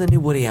Allen. She's in the new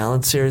Woody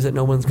Allen series that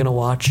no one's going to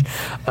watch.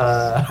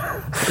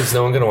 Is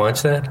no one going to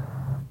watch that?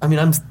 I mean,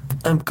 I'm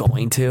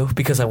going to,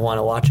 because I want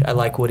to watch it. I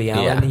like Woody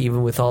Allen,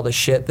 even with all the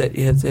shit that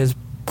has that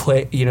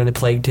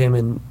plagued him,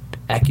 and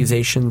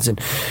accusations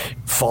and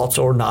faults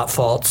or not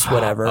faults,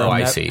 whatever.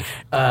 I see.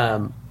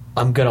 I'm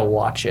gonna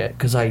watch it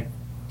because I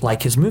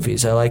like his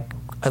movies. I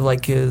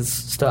like his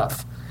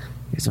stuff.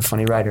 He's a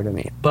funny writer to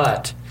me,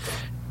 but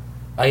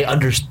I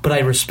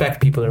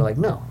respect people that are like,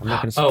 no, I'm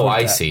not going to support that. Oh,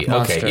 I see.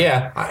 monster. Okay,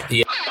 yeah.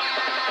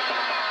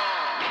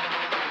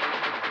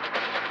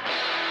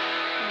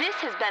 This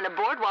has been a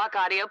Boardwalk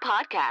Audio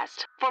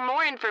podcast. For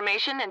more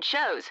information and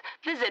shows,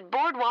 visit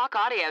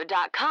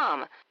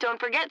boardwalkaudio.com. Don't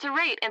forget to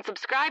rate and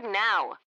subscribe now.